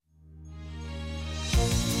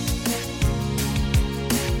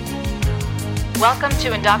Welcome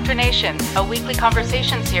to Indoctrination, a weekly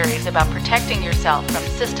conversation series about protecting yourself from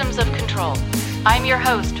systems of control. I'm your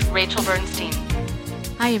host, Rachel Bernstein.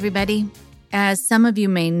 Hi, everybody. As some of you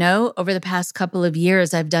may know, over the past couple of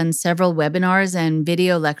years, I've done several webinars and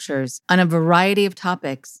video lectures on a variety of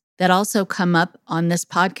topics that also come up on this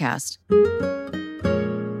podcast.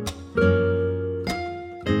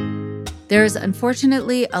 There is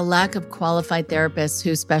unfortunately a lack of qualified therapists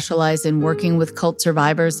who specialize in working with cult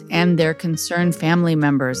survivors and their concerned family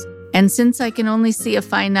members. And since I can only see a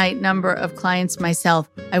finite number of clients myself,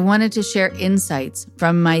 I wanted to share insights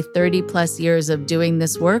from my 30 plus years of doing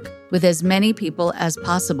this work with as many people as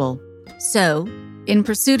possible. So, in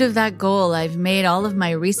pursuit of that goal, I've made all of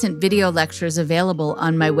my recent video lectures available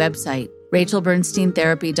on my website,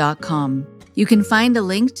 rachelbernsteintherapy.com. You can find a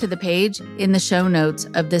link to the page in the show notes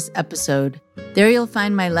of this episode. There you'll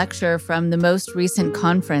find my lecture from the most recent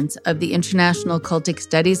conference of the International Cultic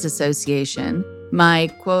Studies Association, my,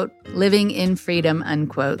 quote, Living in Freedom,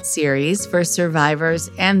 unquote, series for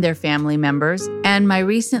survivors and their family members, and my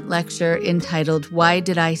recent lecture entitled Why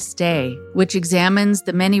Did I Stay?, which examines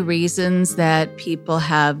the many reasons that people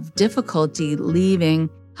have difficulty leaving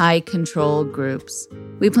high control groups.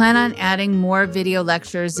 We plan on adding more video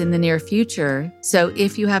lectures in the near future, so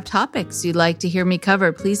if you have topics you'd like to hear me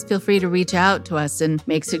cover, please feel free to reach out to us and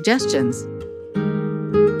make suggestions.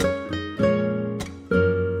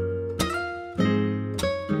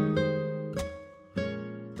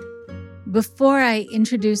 Before I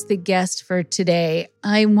introduce the guest for today,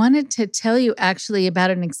 I wanted to tell you actually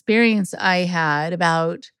about an experience I had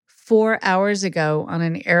about 4 hours ago on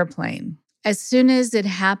an airplane. As soon as it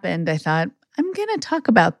happened, I thought, I'm going to talk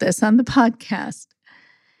about this on the podcast.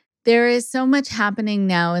 There is so much happening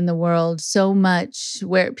now in the world, so much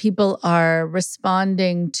where people are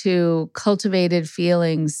responding to cultivated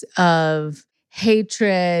feelings of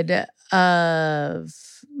hatred, of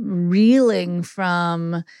reeling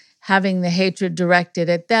from having the hatred directed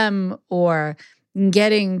at them or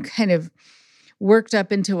getting kind of worked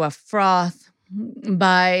up into a froth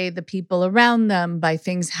by the people around them, by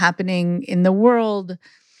things happening in the world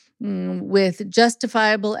with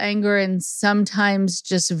justifiable anger and sometimes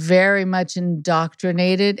just very much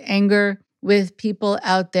indoctrinated anger, with people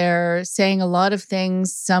out there saying a lot of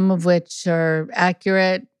things, some of which are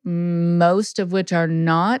accurate, most of which are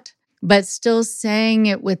not, but still saying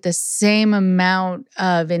it with the same amount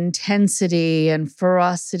of intensity and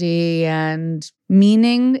ferocity and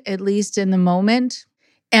meaning, at least in the moment.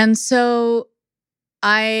 And so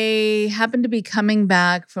I happened to be coming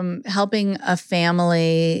back from helping a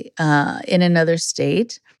family in another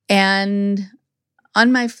state. And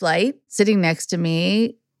on my flight, sitting next to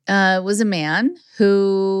me was a man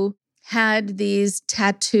who had these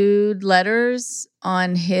tattooed letters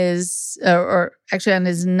on his, or actually on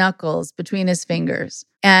his knuckles between his fingers.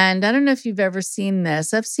 And I don't know if you've ever seen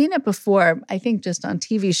this. I've seen it before, I think just on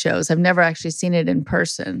TV shows. I've never actually seen it in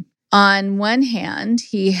person. On one hand,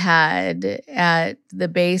 he had at the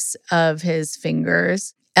base of his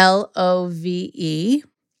fingers, LOVE,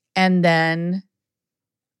 and then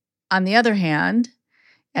on the other hand,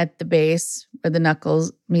 at the base where the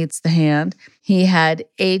knuckles meets the hand, he had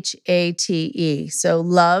HATE. So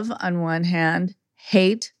love on one hand,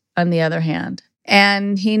 hate on the other hand.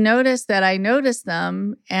 And he noticed that I noticed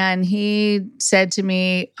them, and he said to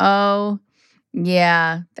me, oh,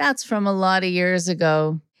 yeah, that's from a lot of years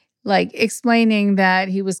ago. Like explaining that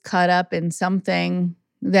he was caught up in something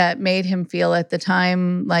that made him feel at the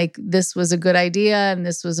time like this was a good idea and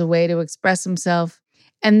this was a way to express himself.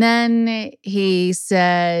 And then he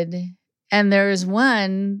said, and there's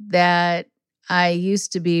one that I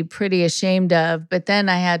used to be pretty ashamed of, but then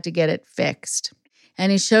I had to get it fixed.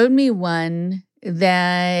 And he showed me one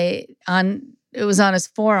that it was on his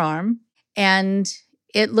forearm, and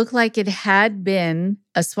it looked like it had been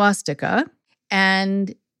a swastika,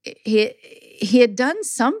 and he had done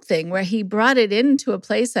something where he brought it into a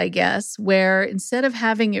place, I guess, where instead of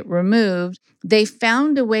having it removed, they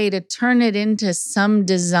found a way to turn it into some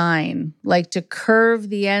design, like to curve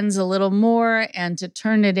the ends a little more and to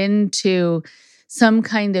turn it into some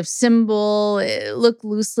kind of symbol. It looked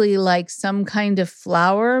loosely like some kind of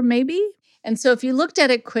flower, maybe. And so if you looked at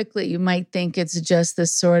it quickly, you might think it's just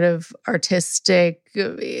this sort of artistic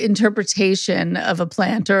interpretation of a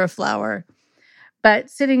plant or a flower.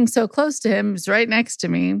 But sitting so close to him, was right next to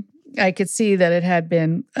me, I could see that it had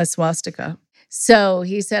been a swastika. So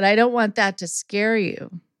he said, I don't want that to scare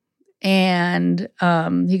you. And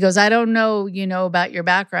he goes, I don't know, about your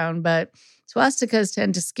background, but swastikas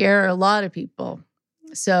tend to scare a lot of people.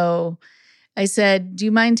 So I said, do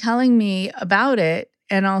you mind telling me about it?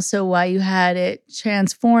 and also why you had it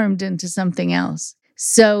transformed into something else.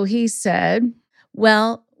 So he said,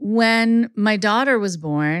 well, when my daughter was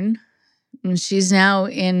born, and she's now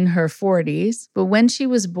in her 40s, but when she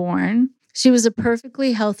was born, she was a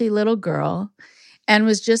perfectly healthy little girl and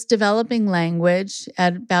was just developing language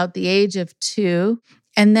at about the age of 2.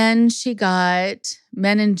 And then she got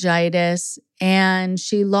meningitis and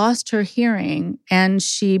she lost her hearing and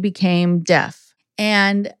she became deaf.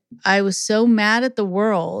 And I was so mad at the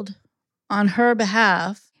world on her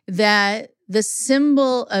behalf that the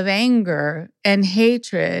symbol of anger and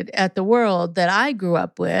hatred at the world that I grew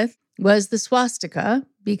up with was the swastika,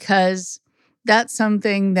 because that's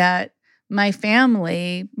something that my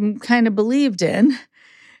family kind of believed in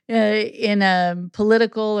a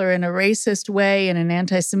political or in a racist way, in an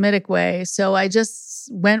anti-Semitic way. So I just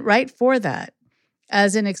went right for that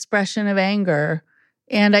as an expression of anger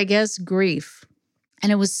and I guess grief.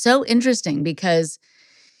 And it was so interesting because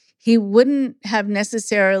he wouldn't have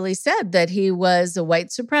necessarily said that he was a white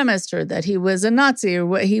supremacist or that he was a Nazi or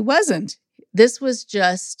what he wasn't. This was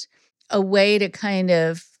just a way to kind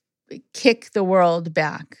of kick the world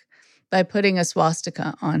back by putting a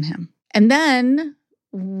swastika on him. And then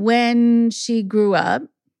when she grew up,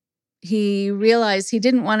 he realized he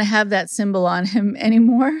didn't want to have that symbol on him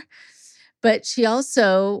anymore. But she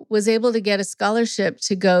also was able to get a scholarship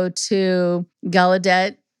to go to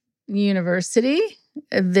Gallaudet University.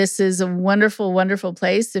 This is a wonderful, wonderful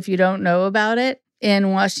place, if you don't know about it,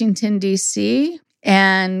 in Washington, D.C.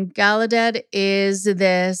 And Gallaudet is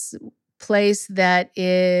this place that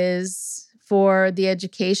is for the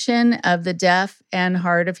education of the deaf and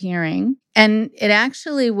hard of hearing. And it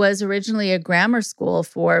actually was originally a grammar school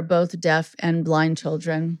for both deaf and blind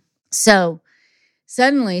children. So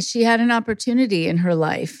suddenly she had an opportunity in her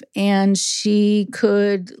life and she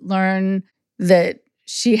could learn that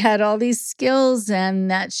she had all these skills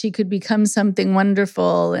and that she could become something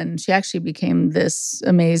wonderful. And she actually became this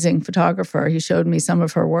amazing photographer. He showed me some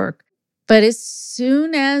of her work. But as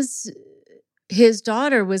soon as his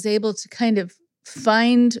daughter was able to kind of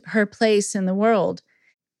find her place in the world,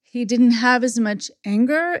 he didn't have as much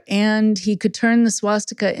anger and he could turn the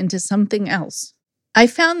swastika into something else. I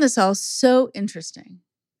found this all so interesting.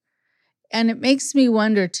 And it makes me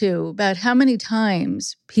wonder, too, about how many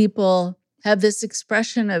times people have this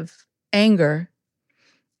expression of anger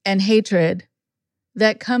and hatred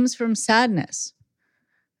that comes from sadness,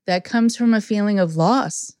 that comes from a feeling of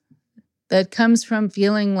loss, that comes from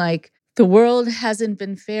feeling like the world hasn't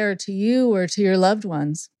been fair to you or to your loved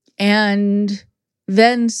ones. And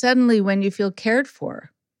then suddenly when you feel cared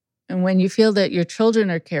for and when you feel that your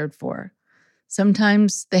children are cared for,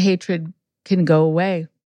 sometimes the hatred can go away.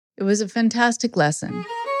 It was a fantastic lesson.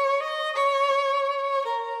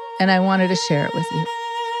 And I wanted to share it with you.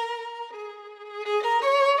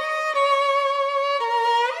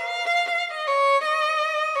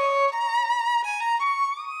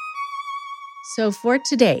 So for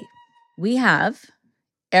today, we have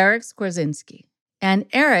Eric Skwarczynski. And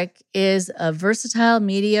Eric is a versatile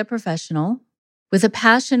media professional with a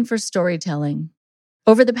passion for storytelling.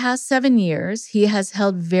 Over the past 7 years, he has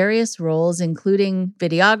held various roles, including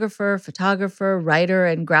videographer, photographer, writer,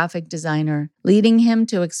 and graphic designer, leading him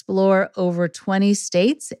to explore over 20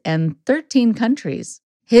 states and 13 countries.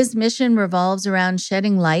 His mission revolves around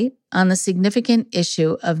shedding light on the significant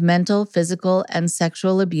issue of mental, physical, and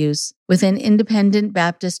sexual abuse within independent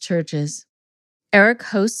Baptist churches. Eric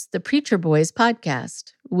hosts the Preacher Boys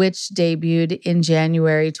podcast, which debuted in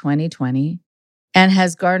January 2020 and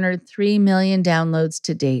has garnered 3 million downloads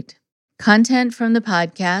to date. Content from the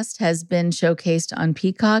podcast has been showcased on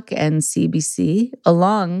Peacock and CBC,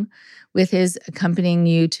 along with his accompanying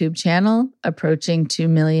YouTube channel, approaching 2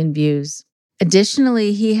 million views.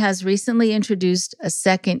 Additionally, he has recently introduced a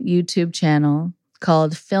second YouTube channel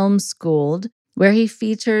called Film Schooled, where he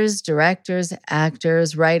features directors,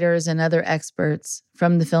 actors, writers, and other experts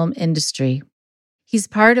from the film industry. He's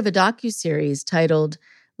part of a docuseries titled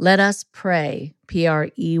Let Us Pray,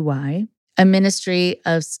 Prey, a ministry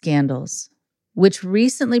of scandals, which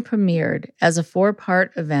recently premiered as a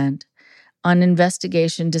 4-part event on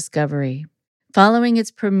Investigation Discovery. Following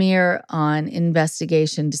its premiere on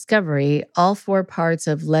Investigation Discovery, all 4 parts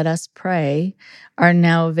of Let Us Pray are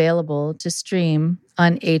now available to stream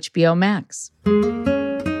on HBO Max.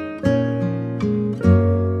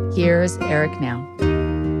 Here's Eric now.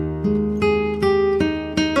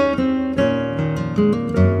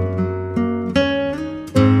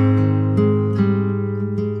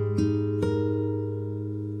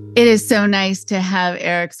 It is so nice to have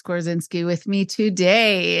Eric Skwarczynski with me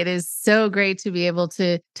today. It is so great to be able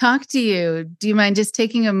to talk to you. Do you mind just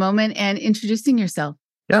taking a moment and introducing yourself?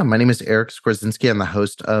 Yeah, my name is Eric Skwarczynski. I'm the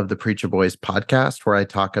host of the Preacher Boys podcast, where I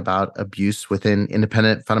talk about abuse within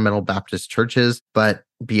independent fundamental Baptist churches. But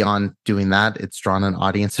beyond doing that, it's drawn an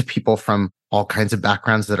audience of people from all kinds of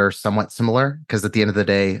backgrounds that are somewhat similar, because at the end of the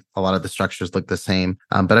day, a lot of the structures look the same.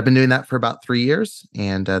 But I've been doing that for about 3 years,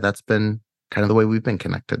 and that's been kind of the way we've been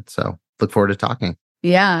connected. So look forward to talking.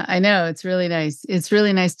 Yeah, I know. It's really nice. It's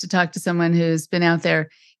really nice to talk to someone who's been out there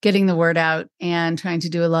getting the word out and trying to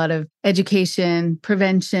do a lot of education,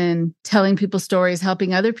 prevention, telling people stories,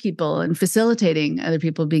 helping other people and facilitating other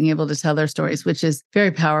people being able to tell their stories, which is very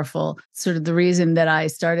powerful. Sort of the reason that I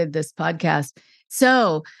started this podcast.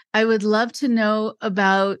 So I would love to know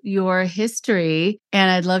about your history, and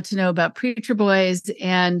I'd love to know about Preacher Boys,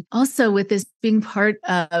 and also with this being part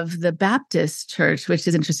of the Baptist church, which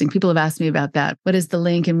is interesting. People have asked me about that. What is the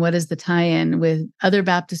link and what is the tie-in with other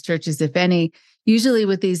Baptist churches, if any? Usually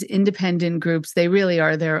with these independent groups, they really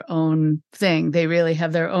are their own thing. They really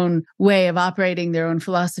have their own way of operating, their own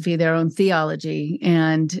philosophy, their own theology,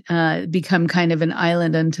 and become kind of an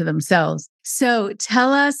island unto themselves. So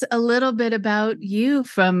tell us a little bit about you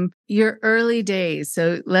from your early days.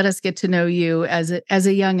 So let us get to know you as a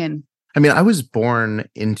youngin'. I mean, I was born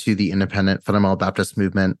into the independent fundamental Baptist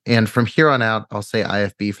movement. And from here on out, I'll say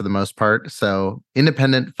IFB for the most part. So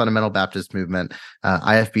independent fundamental Baptist movement,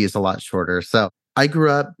 IFB is a lot shorter. So I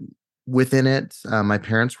grew up within it. My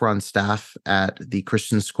parents were on staff at the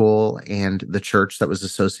Christian school and the church that was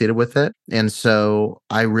associated with it. And so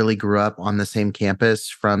I really grew up on the same campus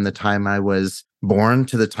from the time I was born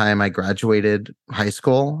to the time I graduated high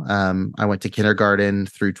school. I went to kindergarten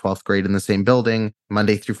through 12th grade in the same building.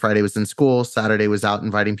 Monday through Friday was in school. Saturday was out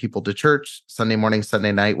inviting people to church. Sunday morning,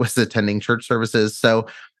 Sunday night was attending church services. So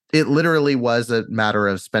it literally was a matter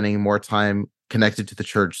of spending more time connected to the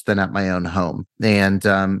church than at my own home. And,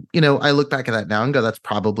 I look back at that now and go, that's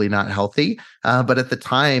probably not healthy. But at the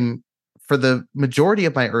time, for the majority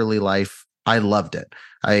of my early life, I loved it.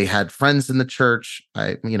 I had friends in the church.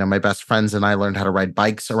 My best friends and I learned how to ride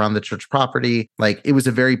bikes around the church property. Like, it was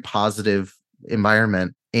a very positive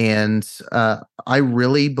environment. And I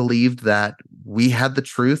really believed that we had the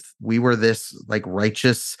truth. We were this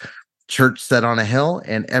righteous church set on a hill,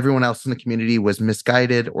 and everyone else in the community was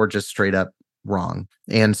misguided or just straight up wrong.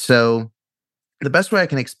 And so the best way I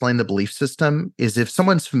can explain the belief system is if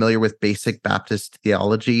someone's familiar with basic Baptist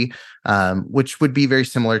theology, which would be very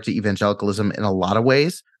similar to evangelicalism in a lot of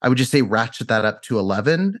ways, I would just say ratchet that up to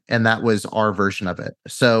 11, and that was our version of it.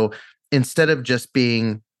 So instead of just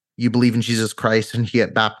being, you believe in Jesus Christ and you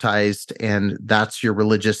get baptized and that's your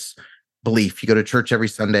religious belief, you go to church every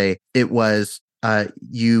Sunday, it was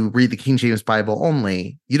you read the King James Bible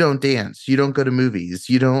only. You don't dance. You don't go to movies.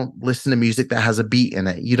 You don't listen to music that has a beat in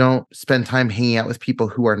it. You don't spend time hanging out with people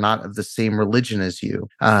who are not of the same religion as you.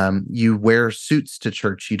 You wear suits to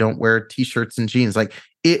church. You don't wear t-shirts and jeans.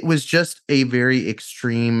 It was just a very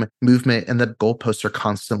extreme movement, and the goalposts are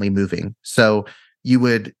constantly moving. So you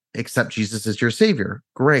would accept Jesus as your savior.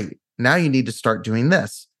 Great. Now you need to start doing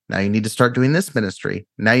this. Now you need to start doing this ministry.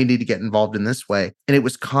 Now you need to get involved in this way. And it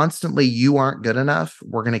was constantly, you aren't good enough.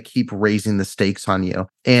 We're going to keep raising the stakes on you.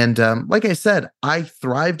 And like I said, I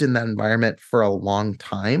thrived in that environment for a long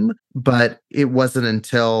time, but it wasn't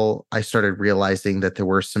until I started realizing that there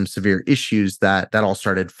were some severe issues that all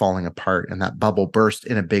started falling apart, and that bubble burst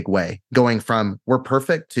in a big way, going from we're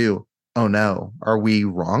perfect to, oh no, are we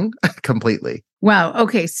wrong? Completely. Wow.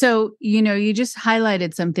 Okay. So, you just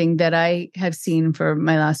highlighted something that I have seen for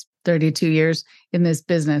my last 32 years in this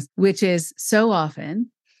business, which is so often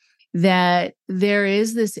that there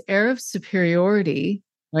is this air of superiority,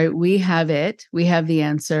 right? We have it. We have the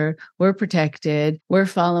answer. We're protected. We're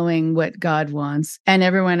following what God wants. And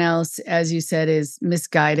everyone else, as you said, is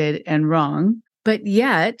misguided and wrong. But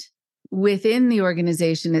yet, within the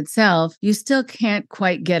organization itself, you still can't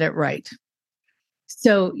quite get it right.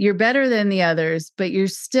 So you're better than the others, but you're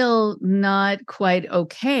still not quite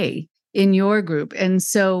okay in your group. And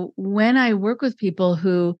so when I work with people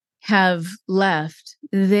who have left,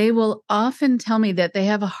 they will often tell me that they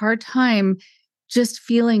have a hard time just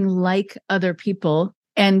feeling like other people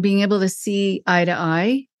and being able to see eye to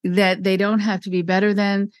eye, that they don't have to be better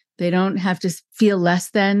than, they don't have to feel less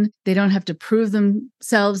than, they don't have to prove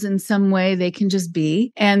themselves in some way. They can just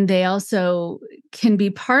be. And they also can be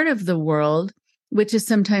part of the world, which is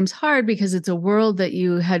sometimes hard because it's a world that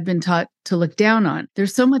you had been taught to look down on.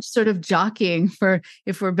 There's so much sort of jockeying for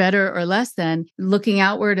if we're better or less than, looking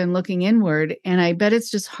outward and looking inward. And I bet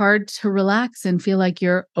it's just hard to relax and feel like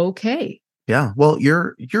you're okay. Yeah. Well,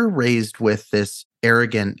 you're raised with this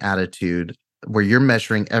arrogant attitude where you're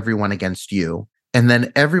measuring everyone against you. And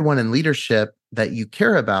then everyone in leadership that you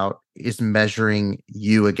care about is measuring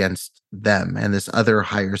you against them and this other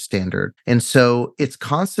higher standard. And so it's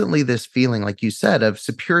constantly this feeling, like you said, of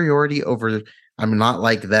superiority over, I'm not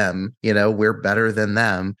like them, we're better than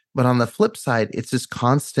them. But on the flip side, it's this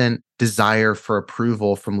constant desire for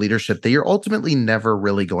approval from leadership that you're ultimately never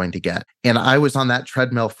really going to get. And I was on that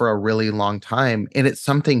treadmill for a really long time. And it's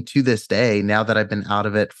something to this day, now that I've been out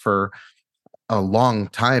of it for a long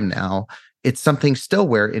time now, it's something still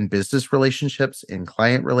where in business relationships, in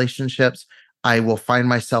client relationships, I will find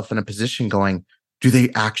myself in a position going, do they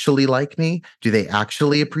actually like me? Do they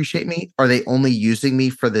actually appreciate me? Are they only using me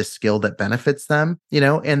for this skill that benefits them?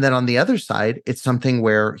 And then on the other side, it's something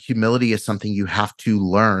where humility is something you have to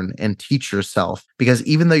learn and teach yourself, because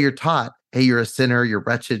even though you're taught, hey, you're a sinner, you're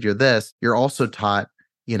wretched, you're this, you're also taught,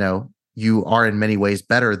 you are in many ways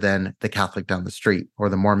better than the Catholic down the street or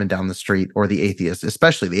the Mormon down the street or the atheist,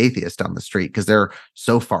 especially the atheist down the street, because they're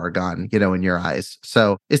so far gone, in your eyes.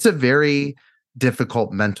 So it's a very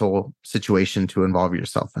difficult mental situation to involve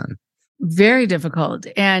yourself in. Very difficult.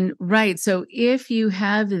 And right. So if you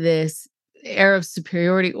have this air of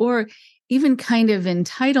superiority or even kind of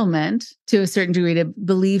entitlement to a certain degree to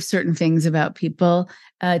believe certain things about people,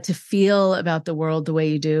 to feel about the world the way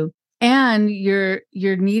you do, and you're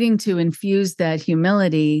needing to infuse that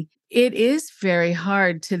humility, it is very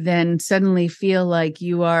hard to then suddenly feel like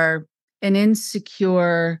you are an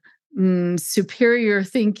insecure, superior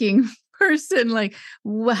thinking person. Like,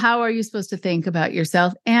 how are you supposed to think about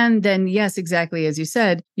yourself? And then, yes, exactly as you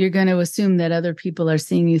said, you're going to assume that other people are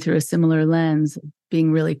seeing you through a similar lens,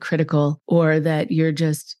 being really critical, or that you're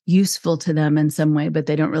just useful to them in some way, but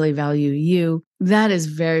they don't really value you. That is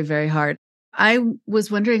very, very hard. I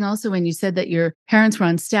was wondering also, when you said that your parents were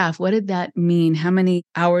on staff, what did that mean? How many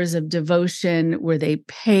hours of devotion were they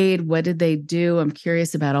paid? What did they do? I'm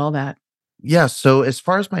curious about all that. Yeah. So as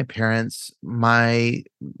far as my parents, my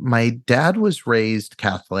dad was raised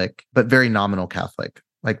Catholic, but very nominal Catholic.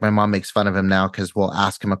 Like my mom makes fun of him now because we'll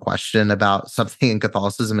ask him a question about something in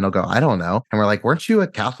Catholicism and he'll go, I don't know. And we're like, weren't you a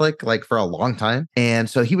Catholic like for a long time? And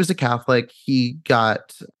so he was a Catholic. He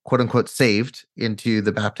got quote unquote saved into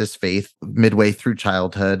the Baptist faith midway through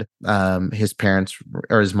childhood. His parents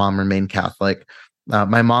or his mom remained Catholic.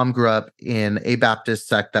 My mom grew up in a Baptist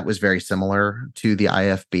sect that was very similar to the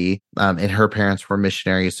IFB, and her parents were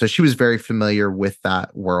missionaries. So she was very familiar with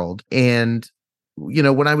that world. And,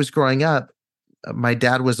 when I was growing up, my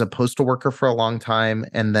dad was a postal worker for a long time.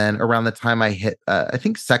 And then around the time I hit, I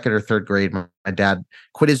think second or third grade, my dad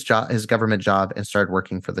quit his government job and started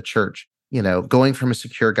working for the church. Going from a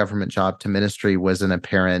secure government job to ministry was an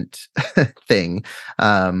apparent thing.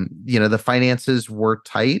 The finances were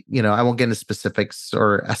tight. I won't get into specifics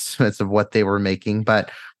or estimates of what they were making, but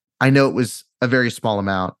I know it was a very small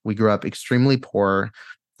amount. We grew up extremely poor.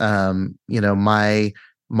 My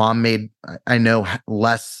mom made, I know,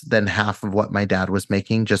 less than half of what my dad was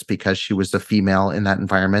making just because she was a female in that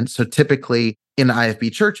environment. So typically in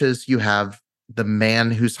IFB churches, you have the man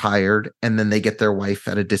who's hired, and then they get their wife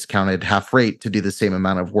at a discounted half rate to do the same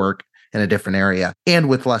amount of work in a different area and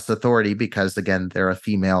with less authority because, again, they're a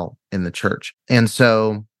female in the church. And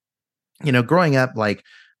so, growing up, like,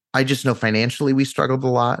 I just know financially we struggled a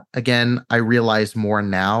lot. Again, I realize more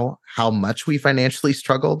now how much we financially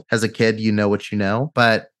struggled. As a kid, you know what you know.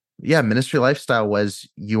 But yeah, ministry lifestyle was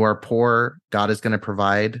you are poor, God is going to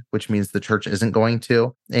provide, which means the church isn't going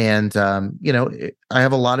to. And, I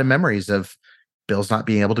have a lot of memories of bills not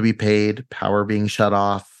being able to be paid, power being shut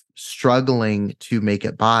off, struggling to make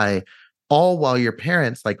it by, all while your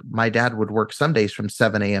parents, like my dad would work some days from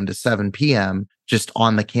 7 a.m. to 7 p.m. just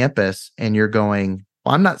on the campus. And you're going,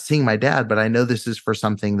 well, I'm not seeing my dad, but I know this is for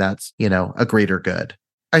something that's, a greater good.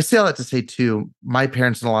 I say all that to say too, my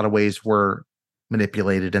parents in a lot of ways were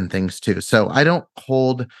manipulated in things too. So I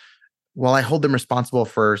hold them responsible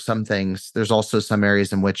for some things, there's also some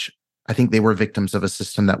areas in which I think they were victims of a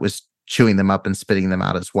system that was chewing them up and spitting them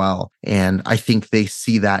out as well. And I think they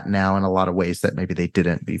see that now in a lot of ways that maybe they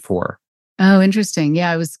didn't before. Oh, interesting. Yeah,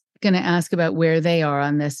 I was going to ask about where they are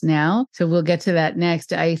on this now. So we'll get to that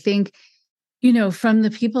next. I think, from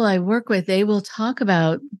the people I work with, they will talk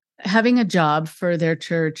about having a job for their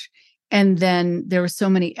church. And then there were so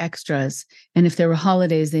many extras. And if there were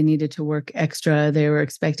holidays, they needed to work extra. They were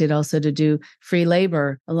expected also to do free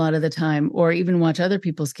labor a lot of the time, or even watch other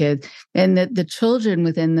people's kids. And that the children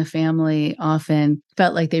within the family often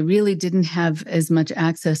felt like they really didn't have as much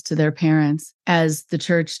access to their parents as the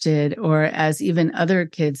church did, or as even other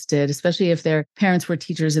kids did, especially if their parents were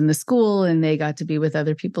teachers in the school and they got to be with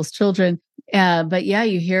other people's children. But yeah,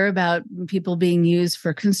 you hear about people being used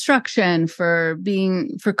for construction, for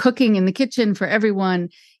cooking in the kitchen for everyone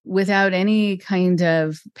without any kind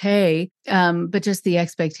of pay, but just the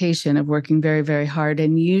expectation of working very, very hard.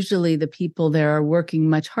 And usually the people there are working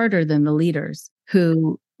much harder than the leaders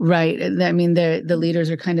who, right. I mean, the leaders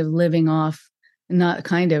are kind of living off, not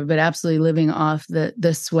kind of, but absolutely living off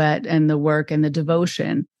the sweat and the work and the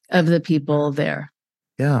devotion of the people there.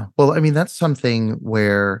 Yeah. Well, I mean, that's something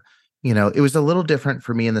where, it was a little different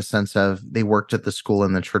for me in the sense of they worked at the school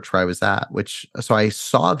and the church where I was at, so I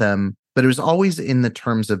saw them, but it was always in the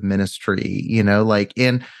terms of ministry,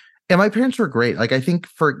 and my parents were great. Like, I think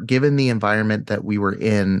given the environment that we were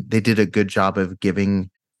in, they did a good job of giving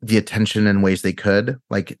the attention in ways they could.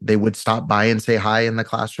 Like, they would stop by and say hi in the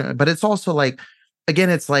classroom, but it's also like, again,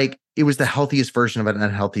 it's like it was the healthiest version of an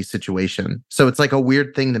unhealthy situation. So it's like a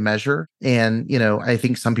weird thing to measure. And, I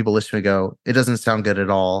think some people listen and go, it doesn't sound good at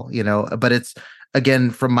all, but it's, again,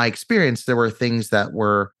 from my experience, there were things that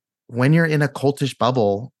were, when you're in a cultish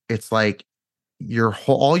bubble, it's like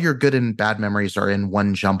all your good and bad memories are in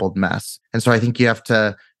one jumbled mess. And so I think you have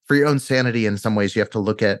to, for your own sanity, in some ways, you have to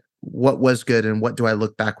look at what was good and what do I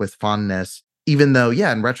look back with fondness, even though,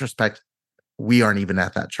 yeah, in retrospect, we aren't even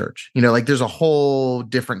at that church. Like, there's a whole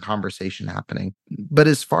different conversation happening. But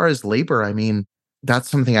as far as labor, I mean,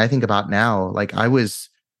 that's something I think about now. Like, by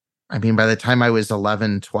the time I was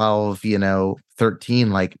 11, 12,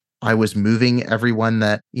 13, like, I was moving everyone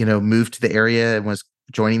that, moved to the area and was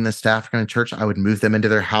joining the staff in a church. I would move them into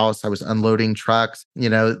their house. I was unloading trucks,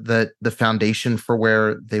 the foundation for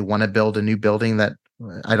where they want to build a new building that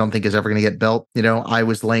I don't think is ever going to get built. I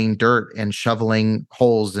was laying dirt and shoveling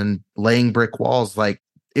holes and laying brick walls. Like,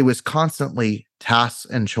 it was constantly tasks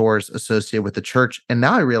and chores associated with the church. And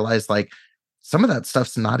now I realize, like, some of that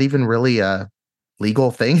stuff's not even really a legal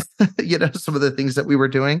thing, some of the things that we were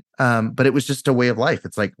doing. But it was just a way of life.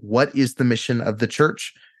 It's like, what is the mission of the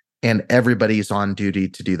church? And everybody's on duty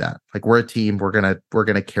to do that. Like, we're a team. We're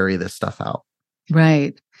gonna carry this stuff out.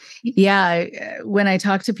 Right. Yeah. When I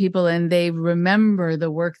talk to people and they remember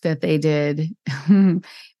the work that they did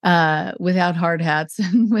without hard hats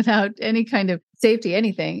and without any kind of safety,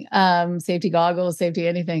 anything, safety goggles, safety,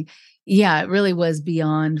 anything. Yeah, it really was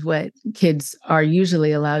beyond what kids are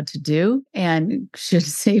usually allowed to do and should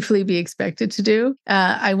safely be expected to do.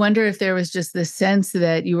 I wonder if there was just this sense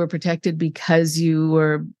that you were protected because you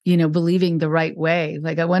were, believing the right way.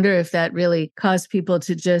 Like, I wonder if that really caused people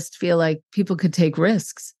to just feel like people could take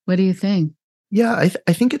risks. What do you think? Yeah,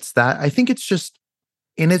 I think it's that. I think it's just,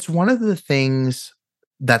 and it's one of the things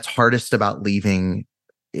that's hardest about leaving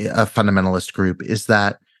a fundamentalist group is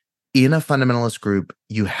that in a fundamentalist group,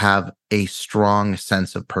 you have a strong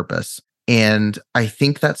sense of purpose. And I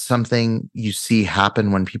think that's something you see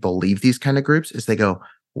happen when people leave these kind of groups is they go,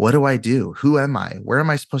 what do I do? Who am I? Where am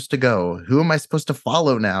I supposed to go? Who am I supposed to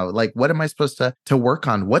follow now? Like, what am I supposed to work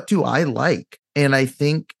on? What do I like? And I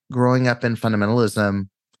think growing up in fundamentalism,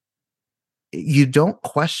 you don't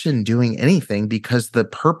question doing anything because the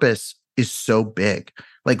purpose is so big.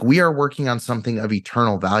 Like, we are working on something of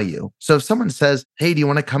eternal value. So if someone says, hey, do you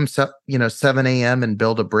want to come 7 a.m. and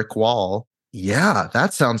build a brick wall? Yeah,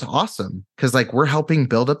 that sounds awesome. Because, like, we're helping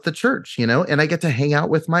build up the church, and I get to hang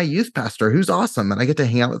out with my youth pastor who's awesome. And I get to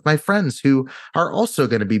hang out with my friends who are also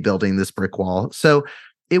going to be building this brick wall. So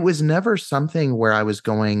it was never something where I was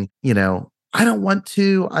going, I don't want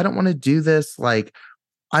to do this. Like,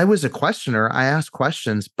 I was a questioner. I asked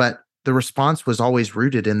questions, but the response was always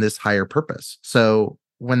rooted in this higher purpose. So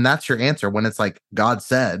when that's your answer, when it's like God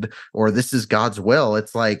said, or this is God's will,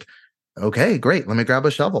 it's like, okay, great. Let me grab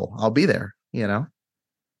a shovel. I'll be there,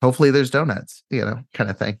 hopefully there's donuts, kind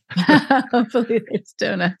of thing. Hopefully there's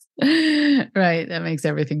donuts. Right. That makes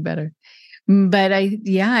everything better. But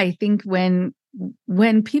I think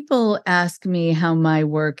when people ask me how my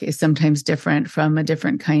work is sometimes different from a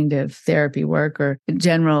different kind of therapy work or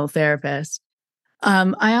general therapist,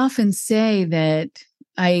 I often say that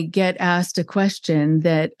I get asked a question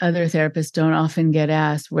that other therapists don't often get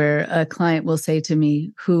asked, where a client will say to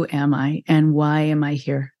me, who am I and why am I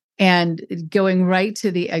here? And going right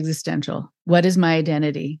to the existential, what is my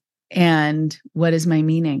identity and what is my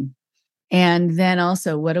meaning? And then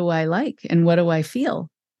also, what do I like and what do I feel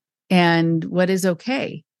and what is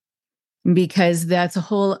okay? Because that's a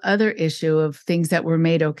whole other issue of things that were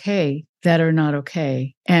made okay that are not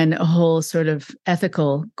okay, and a whole sort of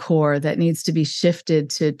ethical core that needs to be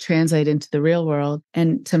shifted to translate into the real world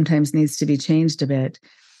and sometimes needs to be changed a bit.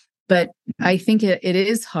 But I think it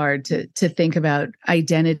is hard to think about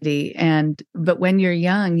identity. But when you're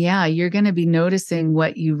young, yeah, you're going to be noticing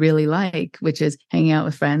what you really like, which is hanging out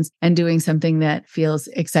with friends and doing something that feels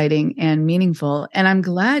exciting and meaningful. And I'm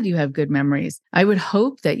glad you have good memories. I would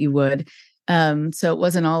hope that you would. So it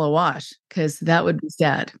wasn't all a wash, because that would be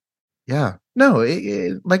sad. Yeah. No,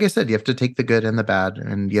 like I said, you have to take the good and the bad,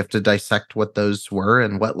 and you have to dissect what those were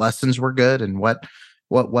and what lessons were good and what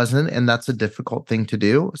wasn't. And that's a difficult thing to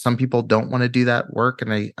do. Some people don't want to do that work,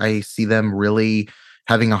 and I see them really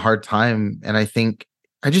having a hard time. And I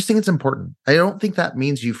just think it's important. I don't think that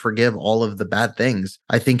means you forgive all of the bad things.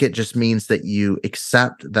 I think it just means that you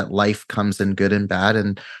accept that life comes in good and bad.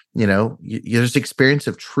 And, there's experience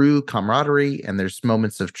of true camaraderie, and there's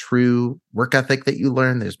moments of true work ethic that you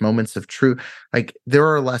learn. There's moments of true, like, there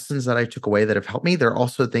are lessons that I took away that have helped me. There are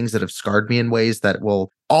also things that have scarred me in ways that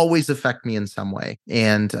will always affect me in some way.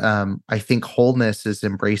 And I think wholeness is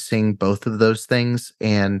embracing both of those things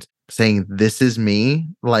and saying, this is me,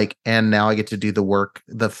 like, and now I get to do the work,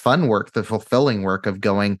 the fun work, the fulfilling work of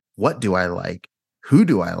going, what do I like? Who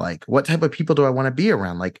do I like? What type of people do I want to be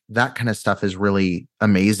around? Like, that kind of stuff is really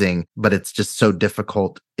amazing, but it's just so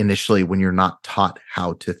difficult initially when you're not taught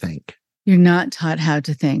how to think. You're not taught how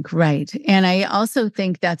to think, right? And I also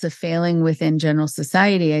think that's a failing within general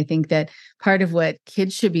society. I think that part of what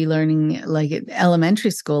kids should be learning, like at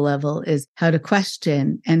elementary school level, is how to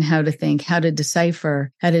question and how to think, how to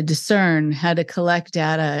decipher, how to discern, how to collect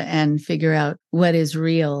data and figure out what is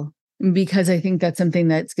real. Because I think that's something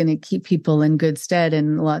that's going to keep people in good stead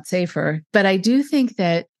and a lot safer. But I do think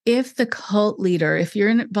that if the cult leader, if you're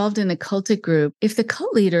involved in a cultic group, if the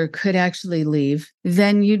cult leader could actually leave,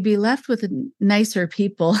 then you'd be left with nicer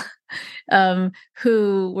people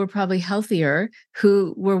who were probably healthier,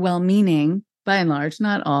 who were well-meaning, by and large,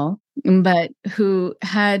 not all, but who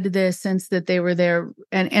had the sense that they were there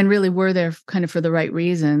and really were there kind of for the right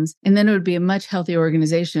reasons. And then it would be a much healthier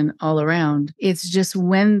organization all around. It's just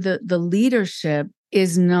when the leadership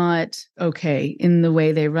is not okay in the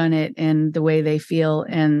way they run it and the way they feel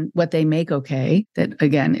and what they make okay, that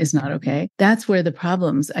again is not okay. That's where the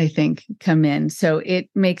problems, I think, come in. So it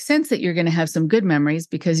makes sense that you're going to have some good memories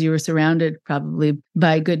because you were surrounded probably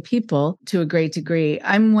by good people to a great degree.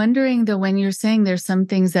 I'm wondering though, when you're saying there's some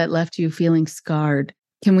things that left you feeling scarred,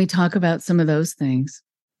 can we talk about some of those things?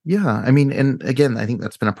 Yeah. I mean, and again, I think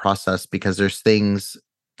that's been a process because there's things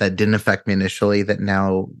that didn't affect me initially that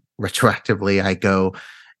now retroactively I go,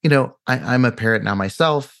 I'm a parent now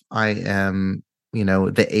myself. I am,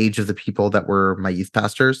 the age of the people that were my youth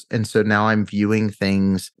pastors. And so now I'm viewing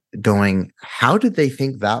things going, how did they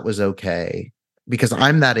think that was okay? Because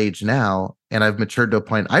I'm that age now and I've matured to a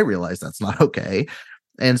point I realize that's not okay.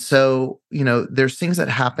 And so, there's things that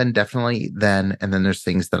happen definitely then, and then there's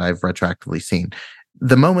things that I've retroactively seen.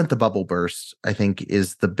 The moment the bubble burst, I think,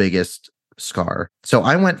 is the biggest scar. So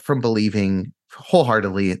I went from believing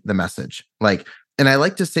wholeheartedly the message, and I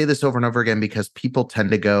like to say this over and over again because people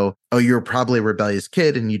tend to go, oh, you're probably a rebellious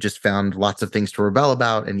kid and you just found lots of things to rebel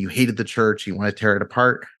about and you hated the church, you want to tear it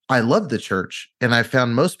apart. I love the church. And I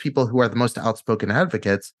found most people who are the most outspoken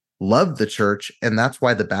advocates love the church. And that's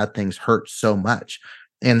why the bad things hurt so much.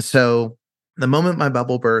 And so the moment my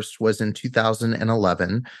bubble burst was in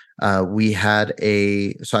 2011. So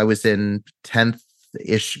I was in 10th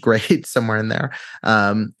ish grade, somewhere in there.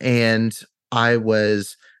 And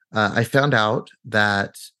I found out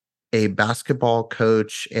that a basketball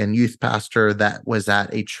coach and youth pastor that was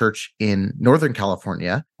at a church in Northern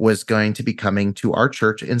California was going to be coming to our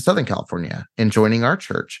church in Southern California and joining our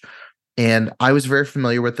church. And I was very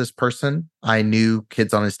familiar with this person. I knew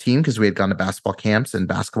kids on his team because we had gone to basketball camps and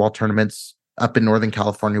basketball tournaments up in Northern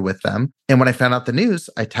California with them. And when I found out the news,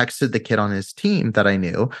 I texted the kid on his team that I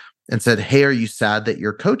knew and said, hey, are you sad that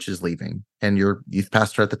your coach is leaving and your youth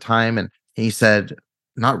pastor at the time? And he said,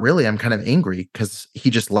 not really. I'm kind of angry because he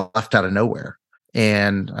just left out of nowhere.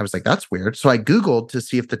 And I was like, that's weird. So I Googled to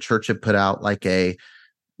see if the church had put out like a,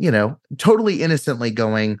 totally innocently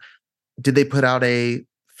going, did they put out a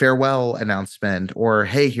farewell announcement or,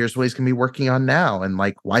 hey, here's what he's going to be working on now. And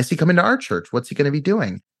like, why is he coming to our church? What's he going to be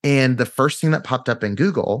doing? And the first thing that popped up in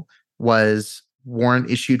Google was warrant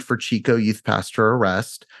issued for Chico youth pastor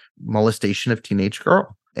arrest, molestation of teenage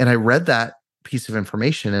girl. And I read that piece of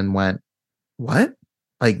information and went, what?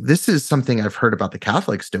 Like, this is something I've heard about the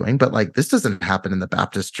Catholics doing, but like, this doesn't happen in the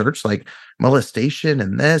Baptist church, like molestation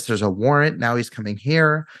and there's a warrant. Now he's coming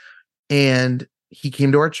here. And he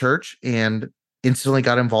came to our church and instantly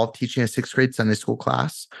got involved teaching a 6th grade Sunday school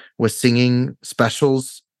class, was singing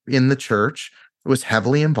specials in the church, was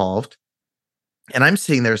heavily involved. And I'm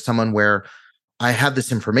sitting there as someone where I have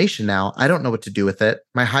this information now. I don't know what to do with it.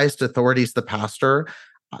 My highest authority is the pastor.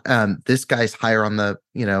 This guy's higher on the,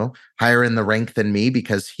 higher in the rank than me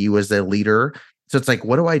because he was a leader. So it's like,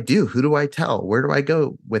 what do I do? Who do I tell? Where do I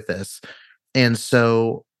go with this? And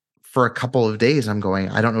so for a couple of days, I'm going,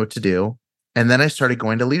 I don't know what to do. And then I started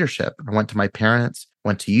going to leadership. I went to my parents,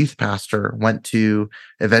 went to youth pastor, went to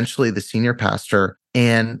eventually the senior pastor.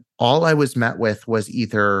 And all I was met with was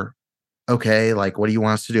either, okay, like, what do you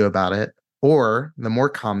want us to do about it? Or the more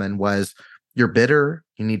common was, you're bitter,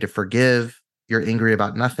 you need to forgive, you're angry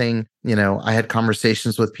about nothing. I had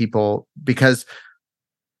conversations with people because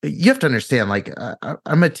you have to understand, like,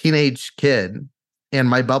 I'm a teenage kid and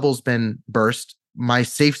my bubble's been burst. My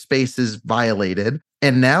safe space is violated.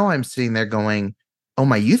 And now I'm sitting there going, oh,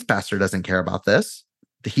 my youth pastor doesn't care about this.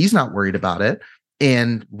 He's not worried about it.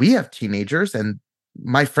 And we have teenagers and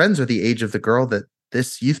my friends are the age of the girl that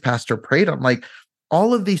this youth pastor prayed on. Like,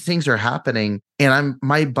 all of these things are happening and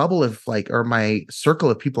my bubble of or my circle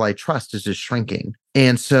of people I trust is just shrinking.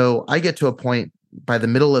 And so I get to a point by the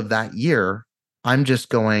middle of that year, I'm just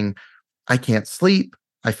going, I can't sleep.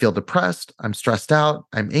 I feel depressed. I'm stressed out.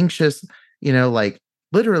 I'm anxious.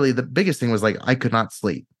 Literally the biggest thing was I could not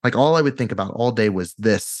sleep. All I would think about all day was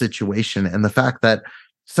this situation. And the fact that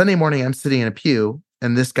Sunday morning I'm sitting in a pew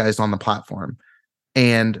and this guy's on the platform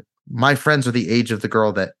and my friends are the age of the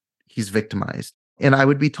girl that he's victimized. And I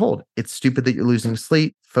would be told, it's stupid that you're losing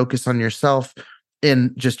sleep. Focus on yourself.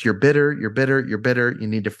 And just you're bitter. You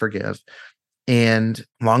need to forgive. And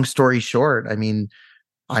long story short,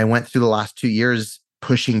 I went through the last 2 years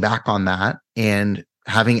pushing back on that and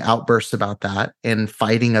having outbursts about that and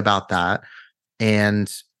fighting about that.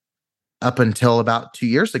 And up until about 2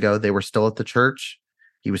 years ago, they were still at the church.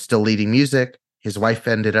 He was still leading music. His wife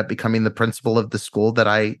ended up becoming the principal of the school that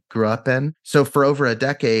I grew up in. So for over a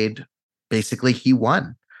decade, basically he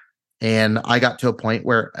won. And I got to a point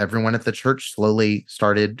where everyone at the church slowly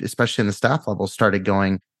started, especially in the staff level, started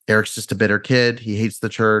going, Eric's just a bitter kid. He hates the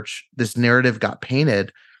church. This narrative got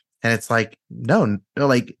painted. And it's like, no,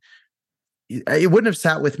 it wouldn't have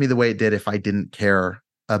sat with me the way it did if I didn't care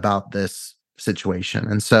about this situation.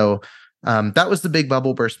 And so that was the big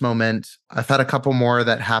bubble burst moment. I've had a couple more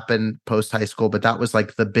that happened post high school, but that was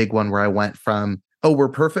the big one where I went from, oh, we're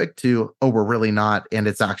perfect to, oh, we're really not. And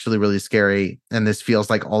it's actually really scary. And this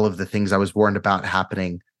feels like all of the things I was warned about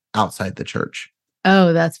happening outside the church.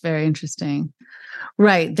 Oh, that's very interesting.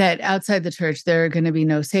 Right. That outside the church, there are going to be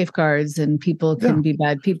no safeguards and people can be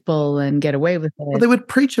bad people and get away with it. Well, they would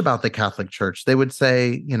preach about the Catholic Church. They would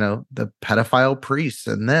say, the pedophile priests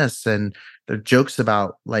and this, and the jokes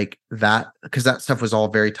about that, because that stuff was all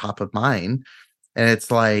very top of mind. And it's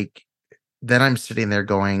then I'm sitting there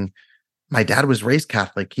going, my dad was raised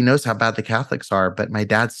Catholic. He knows how bad the Catholics are, but my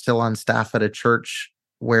dad's still on staff at a church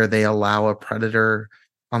where they allow a predator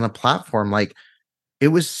on the platform. It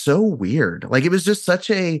was so weird. It was just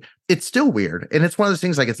it's still weird. And it's one of those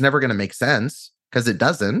things it's never going to make sense because it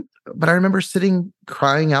doesn't. But I remember sitting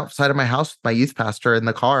crying outside of my house with my youth pastor in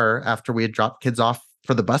the car after we had dropped kids off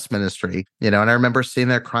for the bus ministry, and I remember sitting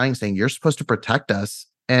there crying saying, you're supposed to protect us.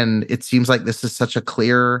 And it seems like this is such a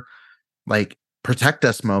clear, protect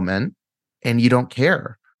us moment and you don't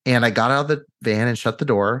care. And I got out of the van and shut the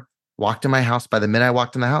door, walked in my house. By the minute I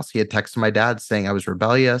walked in the house, he had texted my dad saying I was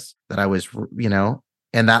rebellious, that I was,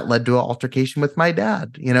 and that led to an altercation with my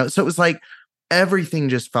dad, So it was everything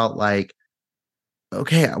just felt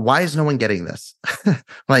okay, why is no one getting this?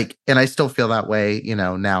 And I still feel that way,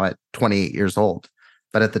 now at 28 years old.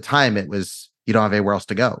 But at the time it was, you don't have anywhere else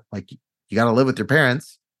to go. You got to live with your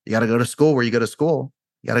parents. You got to go to school where you go to school.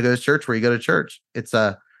 You got to go to church where you go to church.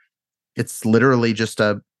 It's literally just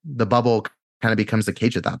the bubble kind of becomes a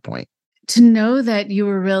cage at that point. To know that you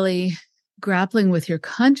were really grappling with your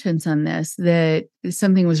conscience on this, that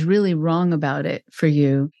something was really wrong about it for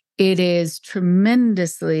you, it is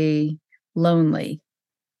tremendously lonely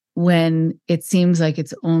when it seems like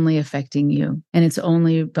it's only affecting you and it's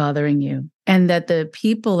only bothering you. And that the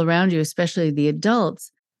people around you, especially the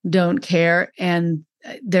adults, don't care. And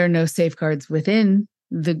there are no safeguards within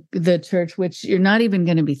the church, which you're not even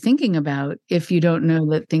going to be thinking about if you don't know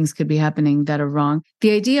that things could be happening that are wrong.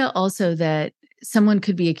 The idea also that someone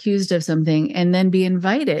could be accused of something and then be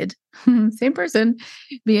invited, same person,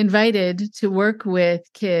 be invited to work with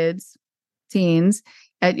kids, teens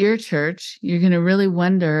at your church, you're going to really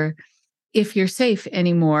wonder if you're safe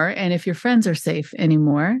anymore and if your friends are safe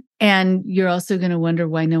anymore. And you're also going to wonder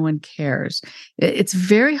why no one cares. It's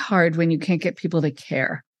very hard when you can't get people to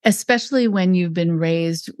care, especially when you've been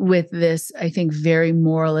raised with this, I think, very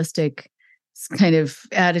moralistic kind of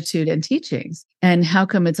attitude and teachings. And how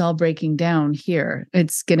come it's all breaking down here?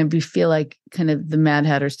 It's going to feel like kind of the Mad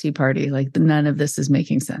Hatter's Tea Party, like none of this is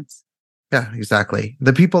making sense. Yeah, exactly.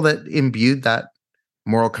 The people that imbued that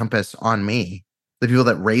moral compass on me, the people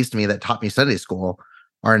that raised me, that taught me Sunday school,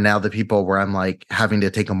 are now the people where I'm like having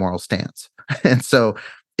to take a moral stance. And so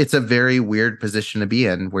it's a very weird position to be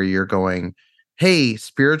in where you're going, hey,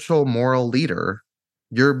 spiritual moral leader,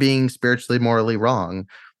 you're being spiritually morally wrong.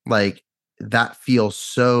 Like that feels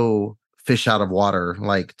so fish out of water,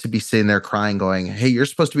 like to be sitting there crying, going, hey, you're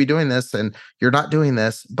supposed to be doing this and you're not doing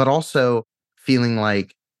this, but also feeling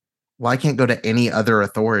like, well, I can't go to any other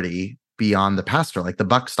authority beyond the pastor. Like the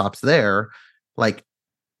buck stops there, like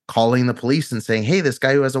calling the police and saying, hey, this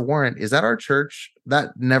guy who has a warrant is at our church. That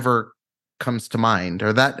never comes to mind.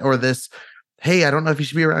 Or this, hey, I don't know if you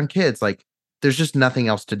should be around kids. Like there's just nothing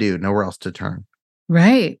else to do, nowhere else to turn.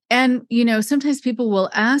 Right. And, sometimes people will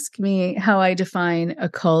ask me how I define a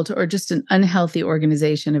cult or just an unhealthy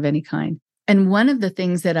organization of any kind. And one of the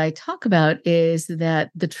things that I talk about is that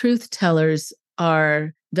the truth tellers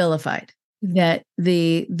are vilified, that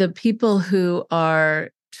the people who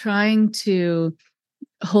are trying to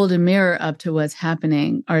hold a mirror up to what's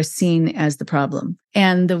happening are seen as the problem.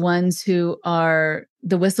 And the ones who are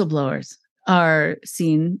the whistleblowers are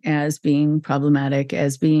seen as being problematic,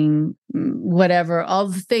 as being whatever, all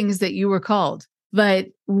the things that you were called. But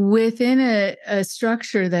within a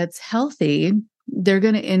structure that's healthy, they're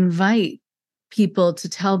going to invite people to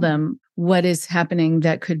tell them what is happening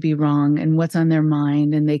that could be wrong and what's on their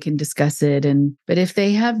mind, and they can discuss it. But if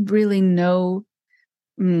they have really no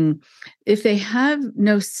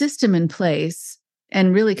system in place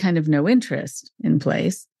and really kind of no interest in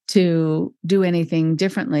place to do anything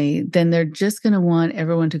differently, then they're just going to want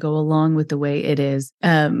everyone to go along with the way it is.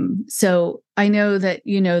 So I know that,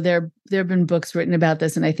 there have been books written about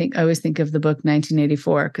this. And I always think of the book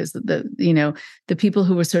 1984, because the people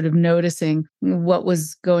who were sort of noticing what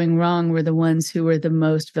was going wrong were the ones who were the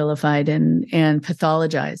most vilified and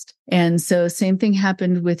pathologized. And so same thing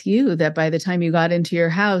happened with you, that by the time you got into your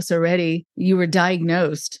house already, you were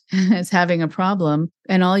diagnosed as having a problem,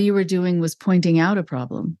 and all you were doing was pointing out a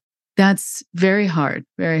problem. That's very hard,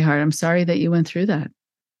 very hard. I'm sorry that you went through that.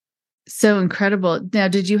 So incredible. Now,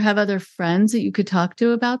 did you have other friends that you could talk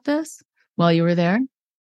to about this while you were there?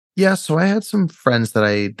 Yeah, so I had some friends that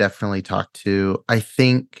I definitely talked to. I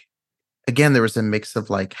think, again, there was a mix of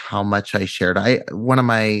like how much I shared. One of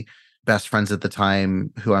my best friends at the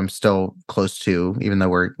time, who I'm still close to, even though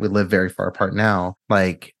we live very far apart now,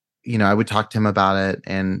 like, I would talk to him about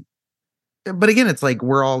it. But again, it's like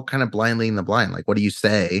we're all kind of blind leading the blind. Like, what do you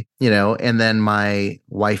say? And then my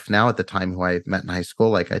wife now at the time, who I met in high school,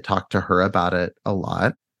 like I talked to her about it a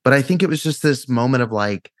lot. But I think it was just this moment of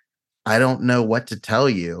like, I don't know what to tell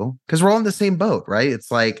you, because we're all in the same boat, right? It's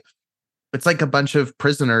like a bunch of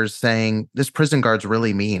prisoners saying, this prison guard's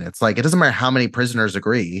really mean. It's like, it doesn't matter how many prisoners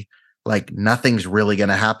agree, like nothing's really going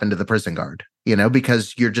to happen to the prison guard,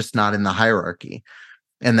 because you're just not in the hierarchy.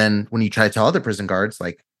 And then when you try to tell other prison guards,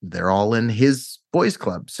 like they're all in his boys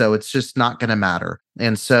club, so it's just not going to matter.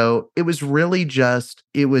 And so it was really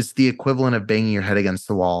it was the equivalent of banging your head against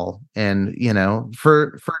the wall. And,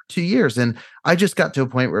 for 2 years. And I just got to a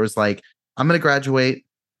point where it was like, I'm going to graduate.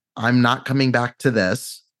 I'm not coming back to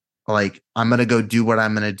this. Like, I'm going to go do what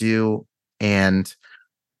I'm going to do and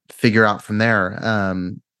figure out from there.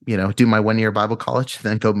 Do my 1-year Bible college, and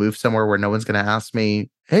then go move somewhere where no one's going to ask me,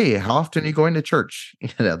 hey, how often are you going to church?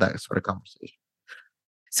 That sort of conversation.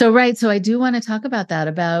 So, right. So I do want to talk about that,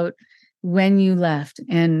 about when you left,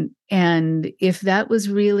 and if that was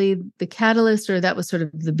really the catalyst, or that was sort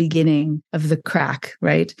of the beginning of the crack,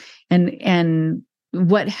 right? And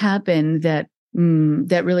what happened that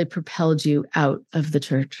really propelled you out of the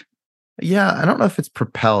church? Yeah, I don't know if it's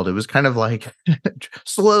propelled. It was kind of like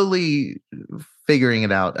slowly figuring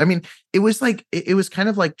it out. I mean, it was kind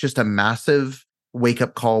of like just a massive wake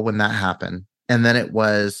up call when that happened. And then it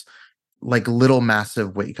was like little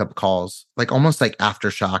massive wake up calls, like almost like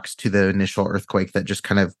aftershocks to the initial earthquake that just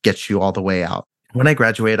kind of gets you all the way out. When I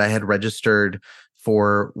graduated, I had registered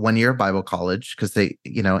for 1 year Bible college because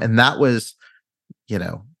and that was,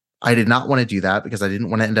 I did not want to do that because I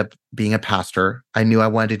didn't want to end up being a pastor. I knew I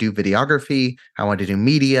wanted to do videography. I wanted to do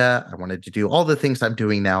media. I wanted to do all the things I'm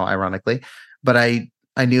doing now, ironically. But I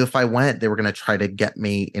knew if I went, they were going to try to get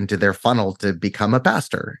me into their funnel to become a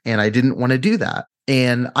pastor. And I didn't want to do that.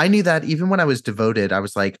 And I knew that even when I was devoted, I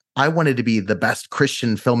was like, I wanted to be the best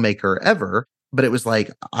Christian filmmaker ever. But it was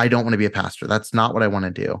like, I don't want to be a pastor. That's not what I want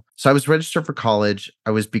to do. So I was registered for college.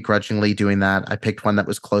 I was begrudgingly doing that. I picked one that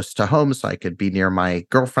was close to home so I could be near my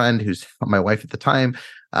girlfriend, who's my wife at the time.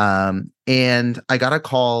 And I got a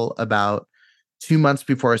call about 2 months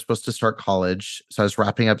before I was supposed to start college. So I was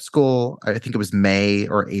wrapping up school. I think it was May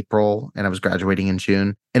or April, and I was graduating in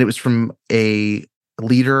June. And it was from a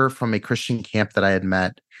leader from a Christian camp that I had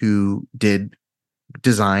met who did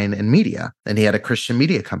design and media. And he had a Christian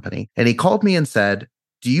media company. And he called me and said,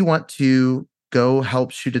 "Do you want to go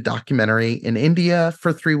help shoot a documentary in India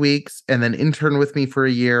for 3 weeks and then intern with me for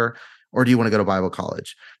a year? Or do you want to go to Bible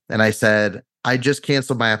college?" And I said, "I just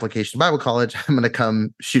canceled my application to Bible college. I'm going to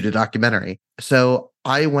come shoot a documentary." So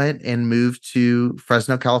I went and moved to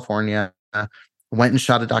Fresno, California, went and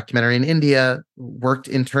shot a documentary in India, worked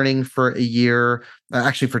interning for a year,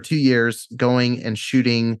 actually for 2 years, going and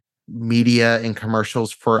shooting media and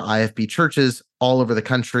commercials for IFB churches all over the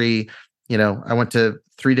country. I went to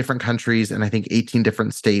 3 different countries and I think 18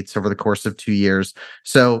 different states over the course of 2 years.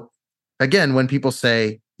 So again, when people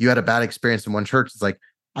say you had a bad experience in one church, it's like,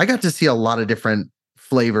 I got to see a lot of different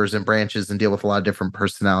flavors and branches and deal with a lot of different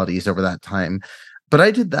personalities over that time. But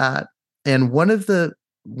I did that. And one of the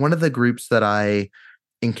groups that I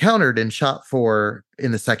encountered and shot for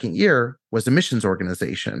in the second year was a missions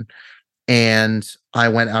organization. And I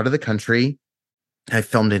went out of the country. I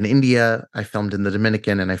filmed in India, I filmed in the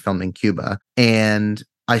Dominican, and I filmed in Cuba. And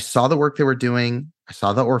I saw the work they were doing. I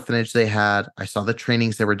saw the orphanage they had. I saw the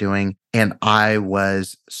trainings they were doing. And I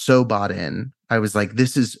was so bought in. I was like,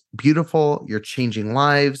 this is beautiful. You're changing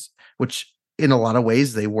lives, which in a lot of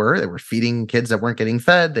ways they were. They were feeding kids that weren't getting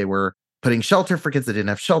fed. They were putting shelter for kids that didn't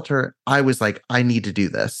have shelter. I was like, I need to do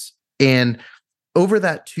this. And over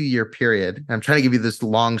that 2-year period, I'm trying to give you this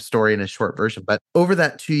long story in a short version, but over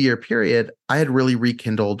that 2-year period, I had really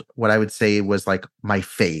rekindled what I would say was like my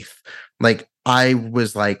faith. Like I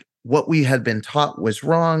was like, what we had been taught was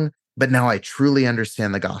wrong, but now I truly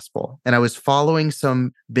understand the gospel. And I was following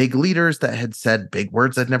some big leaders that had said big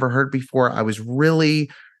words I'd never heard before. I was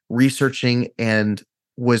really researching and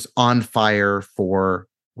was on fire for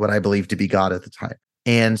what I believed to be God at the time.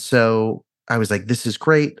 And so I was like, this is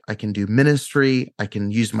great. I can do ministry. I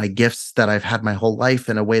can use my gifts that I've had my whole life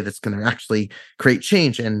in a way that's going to actually create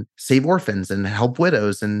change and save orphans and help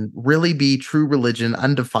widows and really be true religion,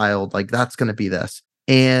 undefiled. Like that's going to be this.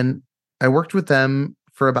 And I worked with them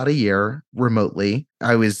for about a year remotely.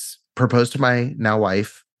 I was proposed to my now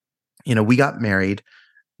wife. We got married.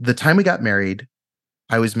 The time we got married,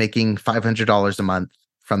 I was making $500 a month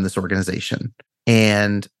from this organization.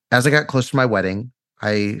 And as I got close to my wedding,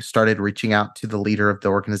 I started reaching out to the leader of the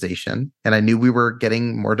organization, and I knew we were